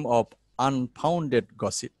victim of unfounded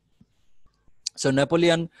gossip. So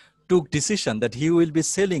Napoleon took decision that he will be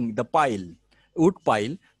selling the wood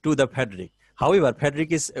pile to the Frederick. However,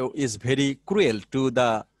 Frederick is very cruel to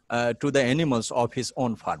the animals of his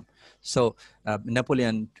own farm. So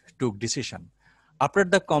Napoleon took decision. After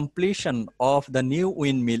the completion of the new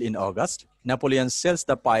windmill in August, Napoleon sells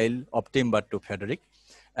the pile of timber to Frederick.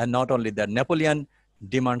 And not only that, Napoleon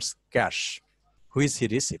demands cash, which he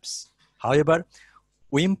receives. However,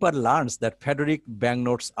 Whymper learns that Frederick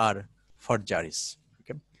banknotes are forgeries.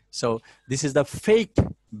 Okay? So this is the fake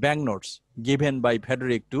banknotes given by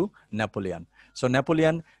Frederick to Napoleon. So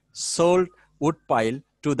Napoleon sold wood pile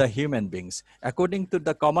to the human beings, according to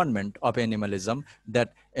the commandment of animalism,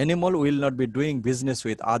 that animal will not be doing business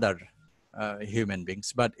with other human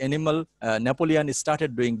beings. But Napoleon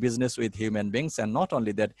started doing business with human beings, and not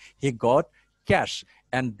only that, he got cash,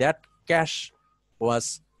 and that cash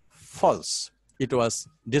was false. It was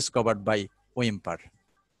discovered by Whymper.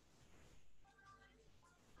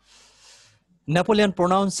 Napoleon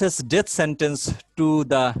pronounces death sentence to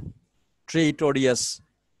the traitorous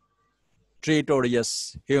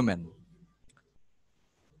human.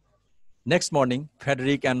 Next morning,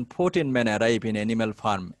 Frederick and 14 men arrive in animal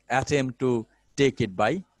farm, attempt to take it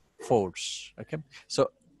by force. Okay,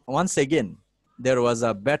 so once again, there was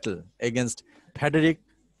a battle against Frederick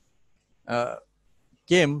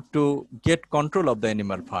came to get control of the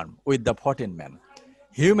animal farm with the 14 men.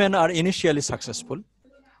 Humans are initially successful.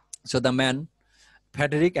 So the man,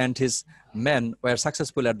 Frederick and his men were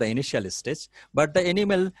successful at the initial stage, but the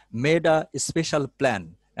animal made a special plan.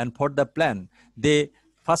 And for the plan, they,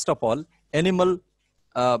 first of all, animal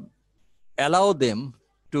allow them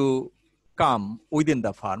to come within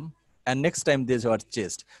the farm, and next time they were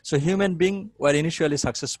chased. So human beings were initially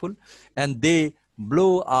successful, and they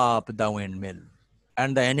blew up the windmill, and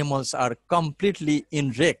the animals are completely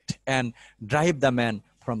enraged and drive the man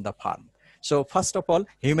from the farm. So first of all,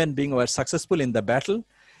 human beings were successful in the battle.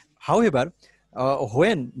 However,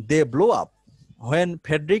 when they blew up, when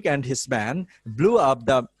Frederick and his man blew up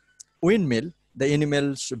the windmill, the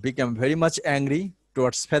animals became very much angry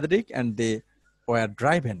towards Frederick, and they were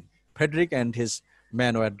driven. Frederick and his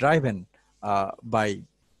men were driven by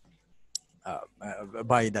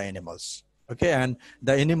the animals. Okay, and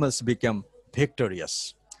the animals became victorious.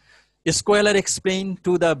 Squaler explained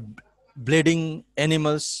to the bleeding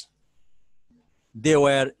animals they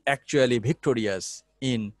were actually victorious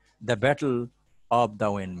in the battle of the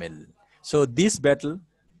windmill. So this battle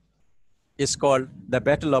is called the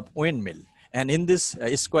Battle of Windmill. And in this,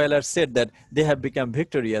 Squaler said that they have become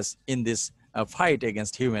victorious in this fight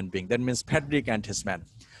against human being. That means Frederick and his men.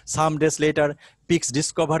 Some days later, pigs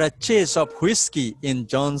discovered a chest of whiskey in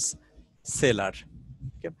John's cellar.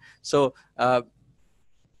 Okay. So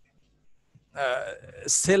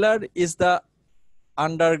cellar is the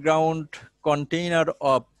underground container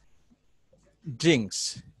of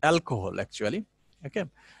drinks, alcohol actually. Okay,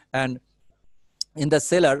 and in the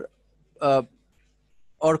cellar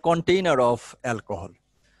or container of alcohol.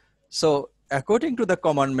 So according to the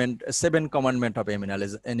commandment, 7 commandment of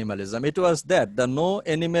animalism, it was that the no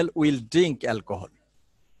animal will drink alcohol.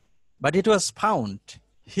 But it was found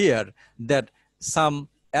here that some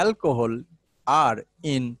alcohol are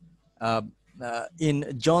in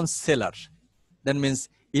John's cellar. That means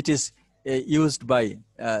it is used by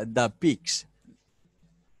the pigs.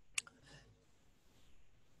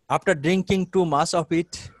 After drinking too much of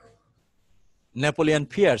it, Napoleon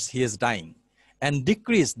fears he is dying and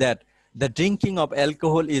decrees that the drinking of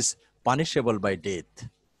alcohol is punishable by death.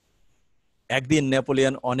 একদিন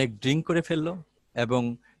Napoleon অনেক drink করে ফেললো এবং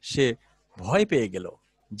সে ভয় পেয়ে গেল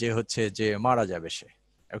যে মারা যাবে সে।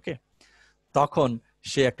 ওকে, তখন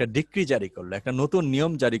সে একটা ডিক্রি জারি করলো, একটা নতুন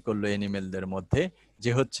নিয়ম জারি করলো অ্যানিমেলদের মধ্যে,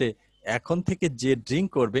 যে হচ্ছে এখন থেকে যে ড্রিঙ্ক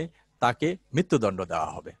করবে তাকে মৃত্যুদণ্ড দেওয়া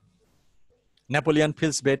হবে। Napoleon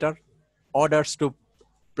feels better, orders to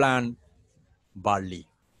plant barley.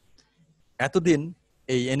 এতদিন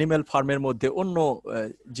এই অ্যানিমেল ফার্মের মধ্যে অন্য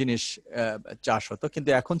জিনিস চাষ হতো, কিন্তু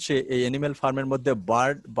এখন সে এই অ্যানিমেল ফার্মের মধ্যে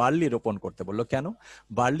বার্লি রোপণ করতে বললো। কেন?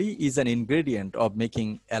 Barley is an ingredient of making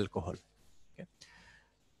alcohol.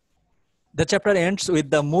 The chapter ends with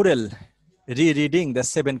the moral rereading the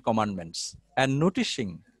 7 commandments and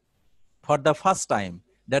noticing for the first time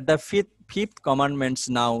that the fifth commandment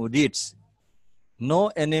now reads, no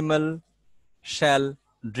animal shall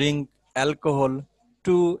drink alcohol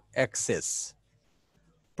to excess.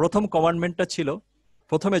 প্রথম কমান্ডমেন্টটা ছিল,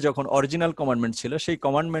 প্রথমে যখন original commandment ছিল সেই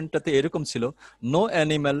কমান্ডমেন্টটাতে এরকম ছিল, no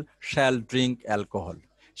animal shall drink alcohol.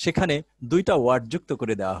 সেখানে 2টা ওয়ার্ড যুক্ত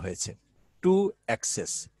করে দেওয়া হয়েছে, two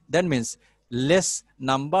access. That means less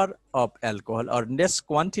number of alcohol or less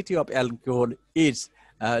quantity of alcohol is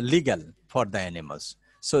legal for the animals.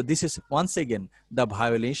 So this is once again the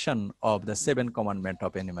violation of the 7 commandment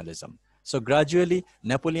of animalism. So gradually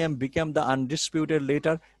Napoleon became the undisputed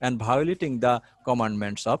leader and violating the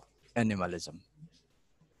commandments of animalism.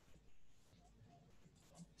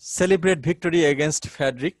 Celebrate victory against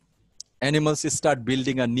Frederick. Animals start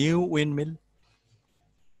building a new windmill.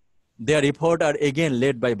 Their efforts are again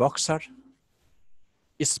led by Boxer,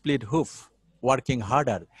 split hoof, working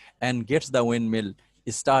harder and gets the windmill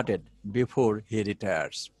started before he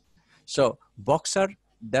retires. So Boxer,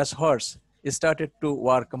 this horse, started to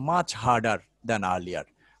work much harder than earlier.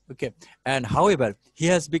 Okay, and however he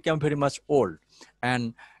has become very much old, and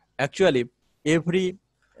actually every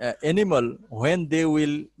animal, when they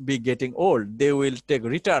will be getting old, they will take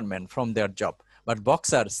retirement from their job. But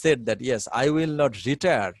Boxer said that yes, I will not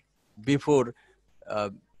retire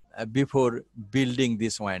before building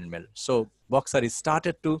this windmill. So Boxer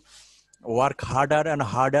started to work harder and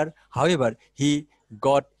harder. However, he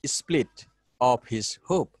got split of his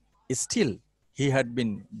hoof. Still, he had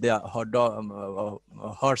been, the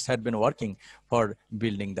horse had been working for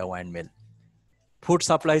building the windmill. Food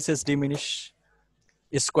supplies has diminished.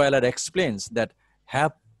 Squaler explains that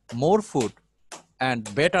have more food and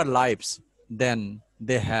better lives than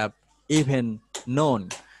they have even known.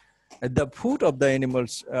 The food of the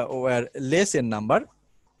animals were less in number,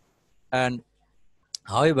 And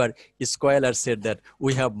however, Squalor said that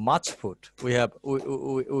we have much food. We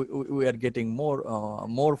are getting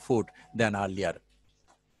more food than earlier.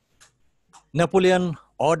 Napoleon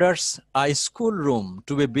orders a schoolroom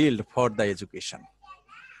to be built for the education.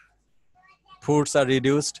 Foods are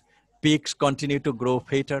reduced. Pigs continue to grow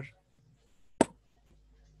fatter.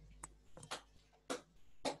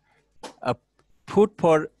 Food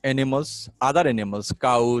for animals, other animals,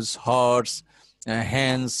 cows, horse,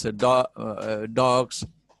 hens, dogs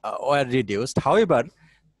were reduced. However,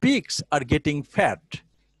 pigs are getting fat.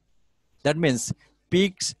 That means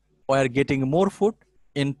pigs were getting more food.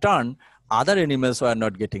 In turn, other animals were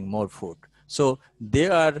not getting more food. So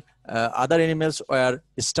other animals were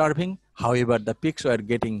starving. However, the pigs were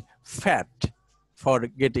getting fat for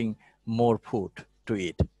getting more food to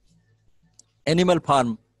eat. Animal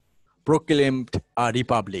farm proclaimed a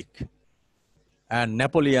republic, and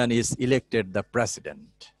Napoleon is elected the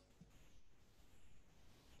president.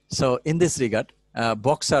 So in this regard,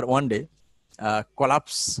 Boxer one day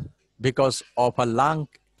collapsed because of a lung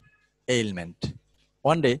ailment.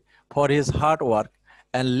 One day, for his hard work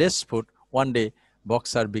and less food, one day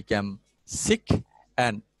Boxer became sick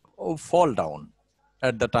and fall down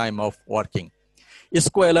at the time of working.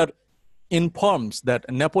 Squalor informs that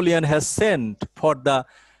Napoleon has sent for the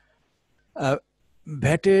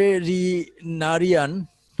veterinarian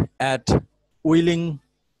at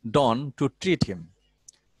Willingdon to treat him.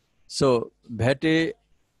 So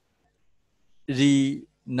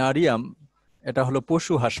veterinarium এটা হলো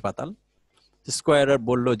পশু হাসপাতাল। স্কয়ারার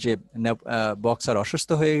বলল যে boxer অসুস্থ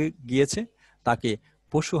হয়ে গিয়েছে, তাকে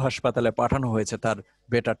পশু হাসপাতালে পাঠানো হয়েছে তার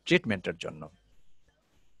বেটার ট্রিটমেন্টের জন্য।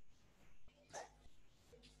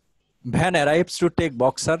 Van arrives to take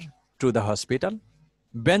Boxer to the hospital.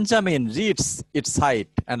 Benjamin reads its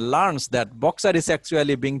site and learns that Boxer is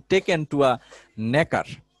actually being taken to a knacker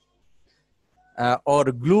or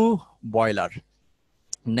glue boiler.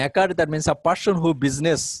 Knacker, that means a person whose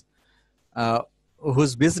business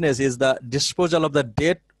is the disposal of the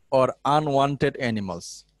dead or unwanted animals,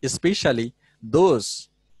 especially those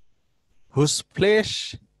whose flesh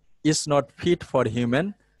is not fit for human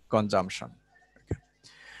consumption.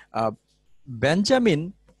 Benjamin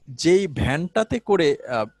যেই ভ্যানটাতে করে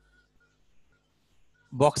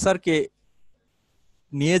বক্সারকে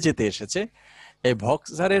নিয়ে যেতে এসেছে, এই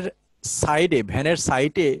বক্সারের সাইডে, ভ্যানের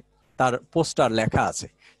সাইডে তার পোস্টার লেখা আছে।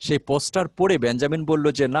 সেই পোস্টার পড়ে বেঞ্জামিন বলল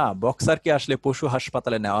যে না, বক্সারকে আসলে পশু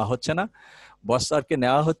হাসপাতালে নেওয়া হচ্ছে না, বক্সারকে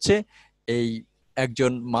নেওয়া হচ্ছে এই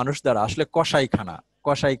একজন মানুষ দ্বারা আসলে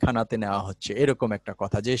কসাইখানাতে নেওয়া হচ্ছে, এরকম একটা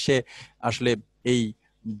কথা, যে সে আসলে এই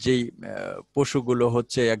যেই পশুগুলো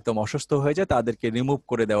হচ্ছে একদম অসুস্থ হয়ে যায় তাদেরকে রিমুভ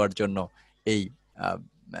করে দেওয়ার জন্য এই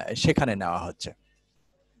সেখানে নেওয়া হচ্ছে।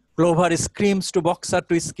 Clover screams two boxer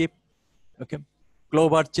two skip. ওকে,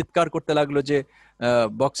 ক্লোভার চিৎকার করতে লাগলো যে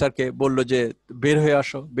বক্সারকে বলল যে বের হয়ে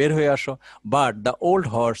আসো, বের হয়ে আসো। But the old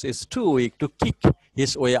horse is two week to kick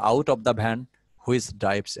his way out of the van which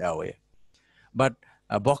drives away. But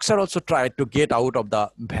Boxer also tried to get out of the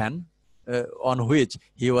van on which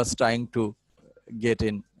he was trying to get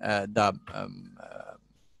in the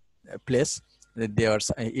place that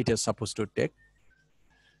it is supposed to take.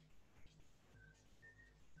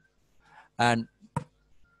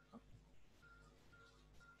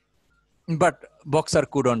 But Boxer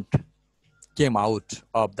couldn't came out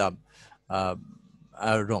of the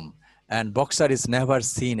room, and Boxer is never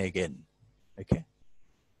seen again. Okay.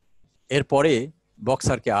 এরপরে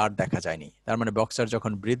বক্সারকে আর দেখা যায়নি। তার মানে boxer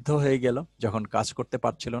যখন বৃদ্ধ হয়ে গেল, যখন কাজ করতে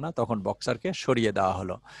পারছিল না, তখন বক্সারকে সরিয়ে দেওয়া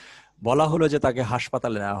হলো। বলা হলো যে তাকে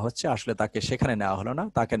হাসপাতালে নেওয়া হচ্ছে, আসলে তাকে সেখানে নেওয়া হলো না,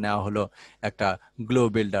 তাকে নেওয়া হলো একটা গ্লো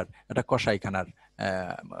বিল্ডার, একটা কসাইখানার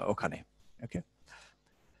ওখানে। ওকে,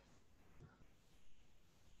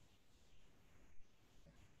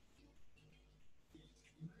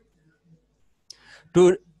 to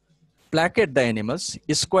placate the animals,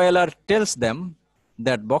 Squalor tells them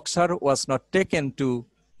that Boxer was not taken to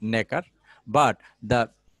Neckar, but the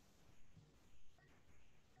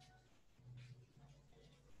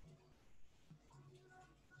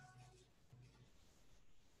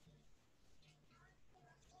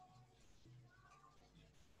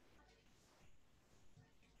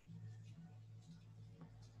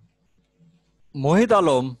Mohit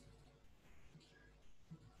Alam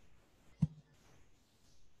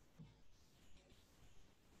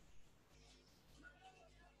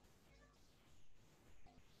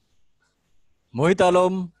Mohit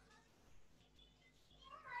Alam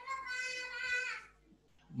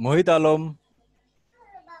Mohit Alam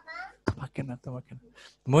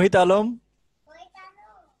Mohit Alam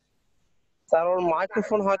sir or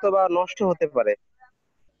microphone হয়তো বা নষ্ট হতে পারে।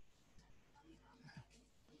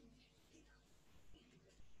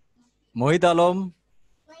 Mohit Alam.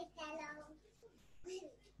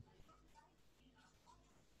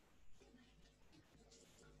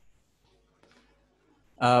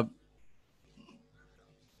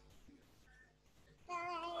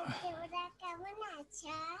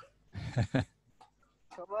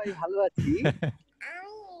 সবাই ভালো আছি।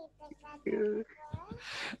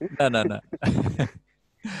 না।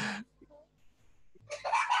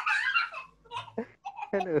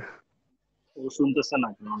 হ্যালো। ও শুনতেছে না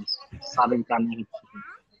কেন? সারের কানে হচ্ছে।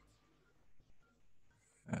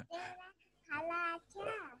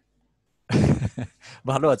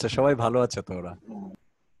 ভালো আছে, সবাই ভালো আছে তো ওরা।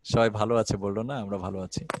 সবাই ভালো আছে বললো না, আমরা ভালো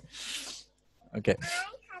আছি। ওকে।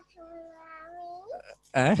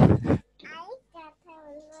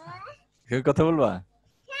 কথা বলবা?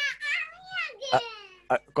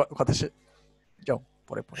 কথা যাও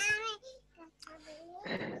পরে।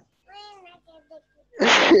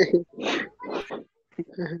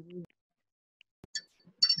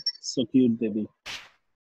 So cute, baby.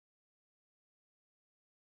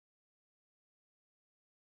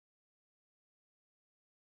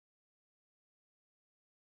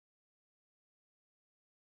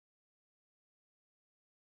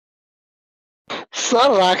 স্যার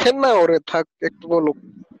রাখেন না ওরে, থাক একটু বলুক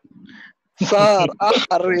স্যার।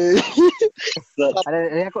 আরে আরে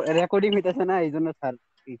রেকর্ডিং হইতেছে না, এই জন্য স্যার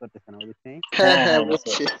কি করতেছে না বুঝছেন? হ্যাঁ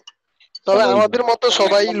বুঝছি। তবে আমাদের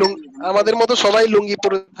মতো সবাই লুঙ্গি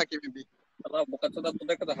পরে থাকে বিবি।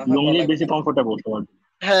 লুঙ্গি বেশি কমফোর্টেবল তোমার।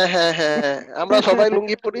 হ্যাঁ আমরা সবাই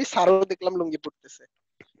লুঙ্গি পরি, স্যারও দেখলাম লুঙ্গি পরতেছে।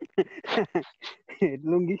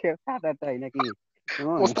 লুঙ্গি সাদাটাই নাকি?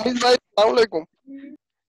 মোস্তাফিজ ভাই আসসালামু আলাইকুম।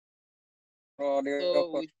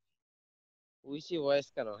 উইসি ভয়েস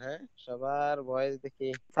কেন? হ্যাঁ সবার ভয়েস দেখি।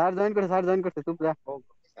 স্যার জয়েন করছে চুপ যা।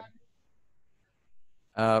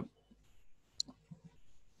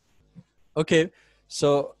 ওকে, সো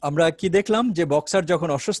আমরা কি দেখলাম যে বক্সার যখন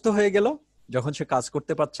অসুস্থ হয়ে গেল, যখন সে কাজ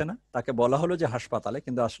করতে পারছে না, তাকে বলা হলো যে হাসপাতালে,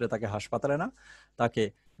 কিন্তু আসলে তাকে হাসপাতালে না, তাকে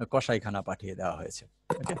কসাইখানা পাঠিয়ে দেওয়া হয়েছে।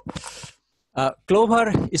 ওকে, clover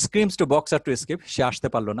screams two boxer to escape, সে আসতে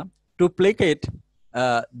পারলো না। Two প্লেকেট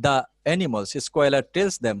the animals, Squaler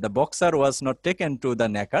tells them the boxer was not taken to the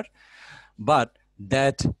knacker, but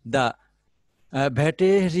that the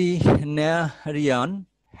veterinarian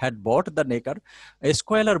had bought the knacker.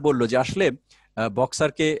 Squaler বলল যে আসলে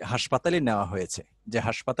বক্সারকে হাসপাতালে নেওয়া হয়েছে, যে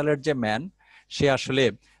হাসপাতালের যে ম্যান, সে আসলে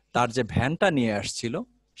তার যে ভ্যানটা নিয়ে আসছিল,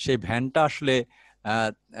 সেই ভ্যানটা আসলে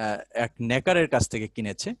এক নেকারের কাছ থেকে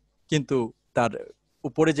কিনেছে, কিন্তু তার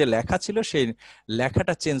উপরে যে লেখা ছিল সেই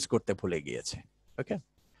লেখাটা চেঞ্জ করতে ভুলে গিয়েছে। Okay,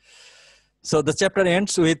 so the chapter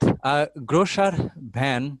ends with a grocer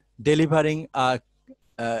van delivering a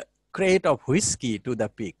crate of whiskey to the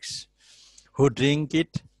pigs, who drink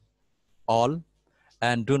it all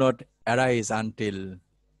and do not arise until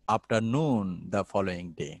afternoon the following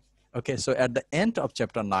day. Okay, so at the end of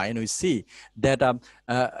chapter 9, we see that a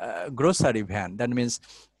grocery van, that means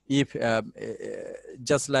if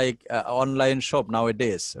just like online shop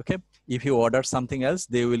nowadays, okay, if you order something else,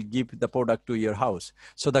 they will give the product to your house.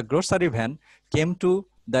 So the grocery van came to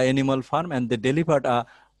the animal farm and they delivered a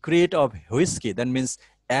crate of whiskey. That means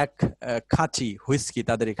এক খাঁচি whisky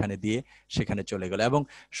তাদের এখানে দিয়ে সেখানে চলে গেল, এবং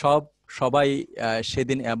সবাই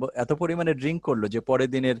সেদিন এত পরিমাণে ড্রিঙ্ক করলো যে পরের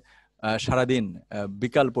দিনের সারাদিন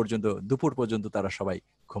বিকাল পর্যন্ত, দুপুর পর্যন্ত তারা সবাই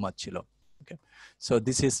ঘুমাচ্ছিল। Okay, so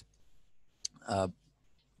this is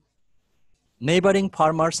neighboring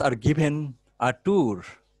farmers are given a tour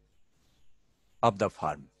of the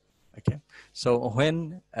farm. Okay, so when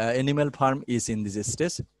animal farm is in this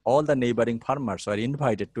stage, all the neighboring farmers are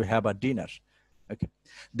invited to have a dinner. Okay,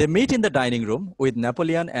 they meet in the dining room with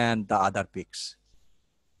Napoleon and the other pigs,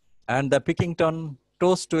 and the Pickington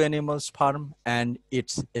toast to animals farm and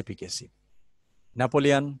its efficacy.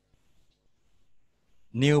 Napoleon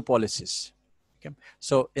new policies. Okay,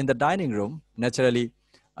 so in the dining room, naturally,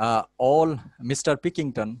 all Mr.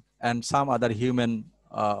 Pickington and some other human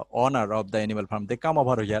owner of the animal farm, they come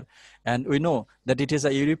over here, and we know that it is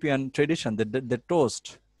a European tradition that they toast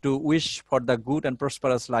to wish for the good and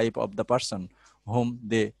prosperous life of the person whom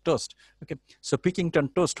they toast. Okay, so Pickington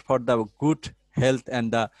toast for the good health and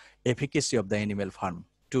the efficacy of the animal farm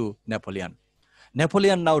to Napoleon.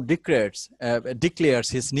 Napoleon now declares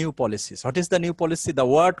his new policies. What is the new policy? The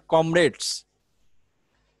word comrades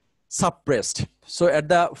suppressed. So at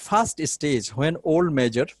the first stage, when old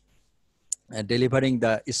Major delivering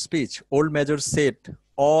the speech, old Major said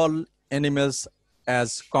all animals as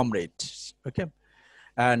comrades. Okay,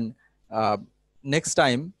 and next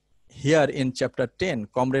time here in chapter 10,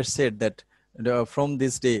 comrade said that from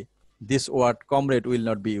this day, this word comrade will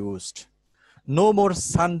not be used. No more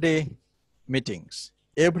Sunday meetings.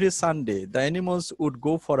 every Sunday, the animals would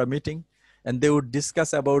go for a meeting and they would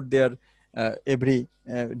discuss about their every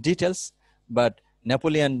details. But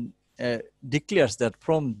Napoleon declares that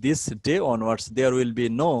from this day onwards, there will be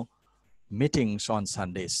no meetings on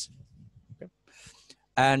Sundays. Okay.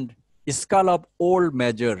 And skull of old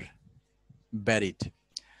major buried.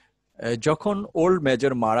 যখন old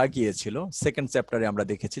major মারা গিয়েছিল, second চ্যাপ্টারে আমরা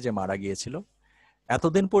দেখেছি যে মারা গিয়েছিল,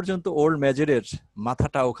 এতদিন পর্যন্ত ওল্ড মেজরের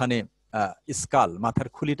মাথাটা ওখানে স্কাল, মাথার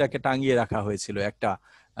খুলিটাকে টাঙিয়ে রাখা হয়েছিল একটা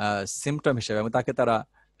সিম্পটম হিসেবে, এবং তাকে তারা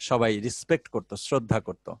সবাই রেসপেক্ট করত, শ্রদ্ধা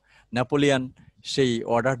করত। নেপোলিয়ন সেই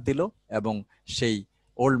অর্ডার দিল এবং সেই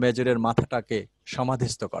ওল্ড মেজরের মাথাটাকে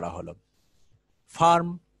সমাধিস্থ করা হলো। Farm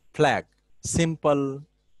flag, simple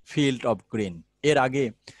field of green. এর আগে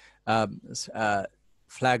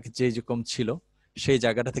ফ্ল্যাগ যেরকম ছিল সেই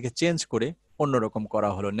জায়গাটা থেকে চেঞ্জ করে অন্যরকম করা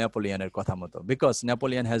হলো নেপোলিয়নের কথা মতো, because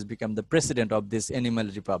Napoleon has become the president of this animal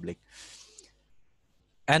Republic.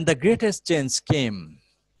 And the greatest change came.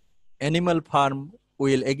 Animal farm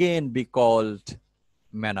will again be called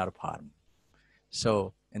manor farm. So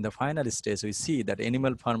in the final stage, we see that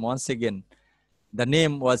animal farm, once again, the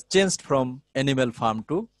name was changed from animal farm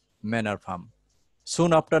to manor farm.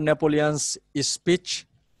 Soon after Napoleon's speech,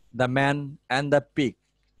 the man and the pig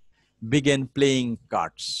began playing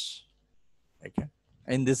cards. Okay.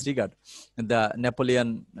 In this regard, the Napoleon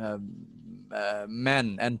man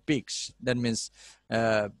and pigs, that means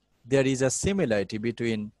there is a similarity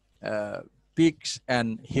between pigs and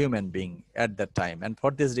human being at that time. And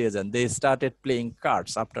for this reason, they started playing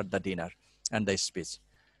cards after the dinner and the speech.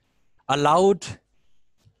 A loud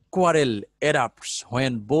quarrel erupts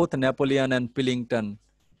when both Napoleon and Pillington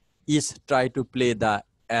each try to play the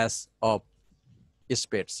ace of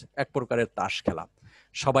spades. এক প্রকারের তাস খেলা,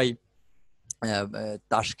 সবাই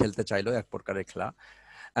তাস খেলতে চাইলো, এক প্রকারের খেলা।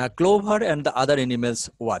 Clover and the other animals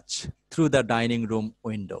watch through the dining room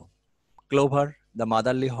window. Clover, the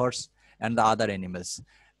motherly horse, and the other animals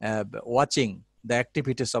watching the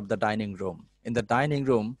activities of the dining room. In the dining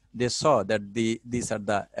room, they saw that these are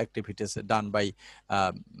the activities done by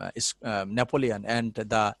Napoleon and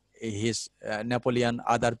his Napoleon,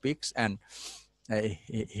 other pigs, and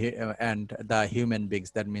the human beings.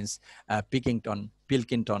 That means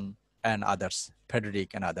Pilkington, and others, Frederick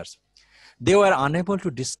and others. They were unable to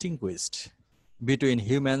distinguish between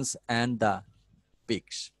humans and the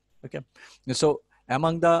pigs. Okay, so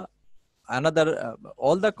among the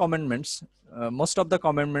all the commandments, most of the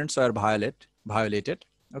commandments were violated.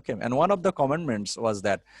 Okay, and one of the commandments was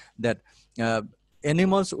that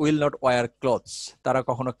animals will not wear clothes. তারা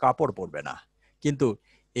কখনো কাপড় পরবে না। কিন্তু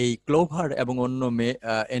এই clover এবং অন্য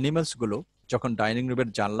animals গুলো যখন ডাইনিং রুমের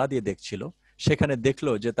জানলা দিয়ে দেখছিল, সেখানে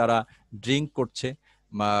দেখলো যে তারা ড্রিঙ্ক করছে,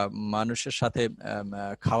 মানুষের সাথে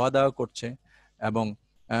খাওয়া দাওয়া করছে, এবং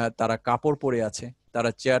তারা কাপড় পরে আছে, তারা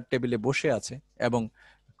চেয়ার টেবিলে বসে আছে, এবং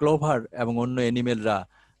ক্লোভার এবং অন্য অ্যানিমেলরা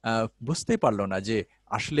বুঝতেই পারলো না যে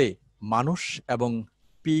আসলে মানুষ এবং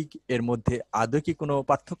পিগ এর মধ্যে আদৌ কি কোনো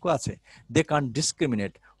পার্থক্য আছে। দে Kant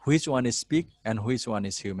discriminate which one is pig and which one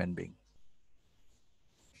is human being.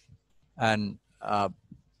 And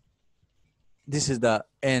this is the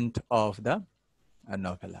end of the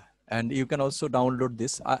novella. And you can also download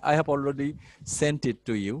this. I have already sent it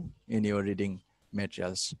to you in your reading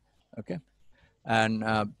materials. Okay. And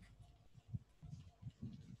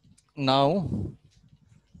now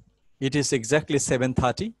it is exactly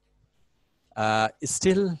 7:30.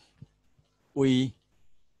 Still we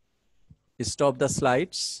stop the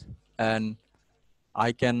slides and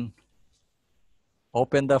I can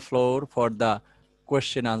open the floor for the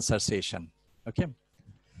question answer session. Okay.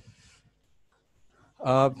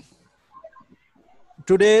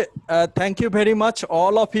 Today, thank you very much.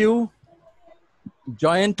 All of you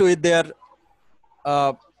joined with their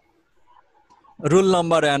rule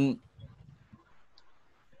number and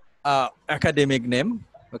academic name.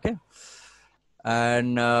 Okay.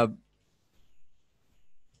 And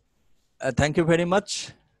thank you very much.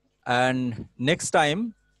 And next time,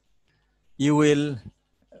 you will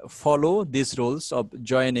follow these rules of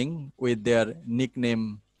joining with their nickname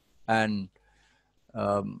and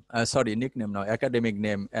nickname now, academic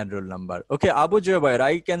name and roll number. Okay, Abu Jubair,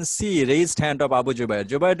 I can see raised hand of Abu Jubair.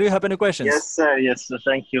 Jubair, do you have any questions? Yes, sir. Yes, sir.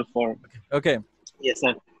 Thank you for. Okay. Yes,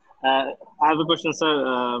 sir. I have a question, sir.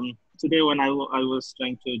 Today, when I was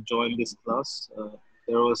trying to join this class,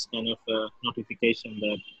 there was kind of a notification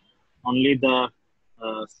that only the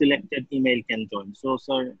selected email can join. So,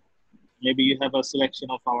 sir, maybe you have a selection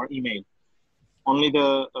of our email. Only the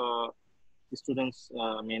students,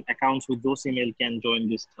 accounts with those email can join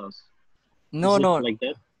this class. No, Is it like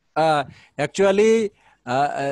that? Actually,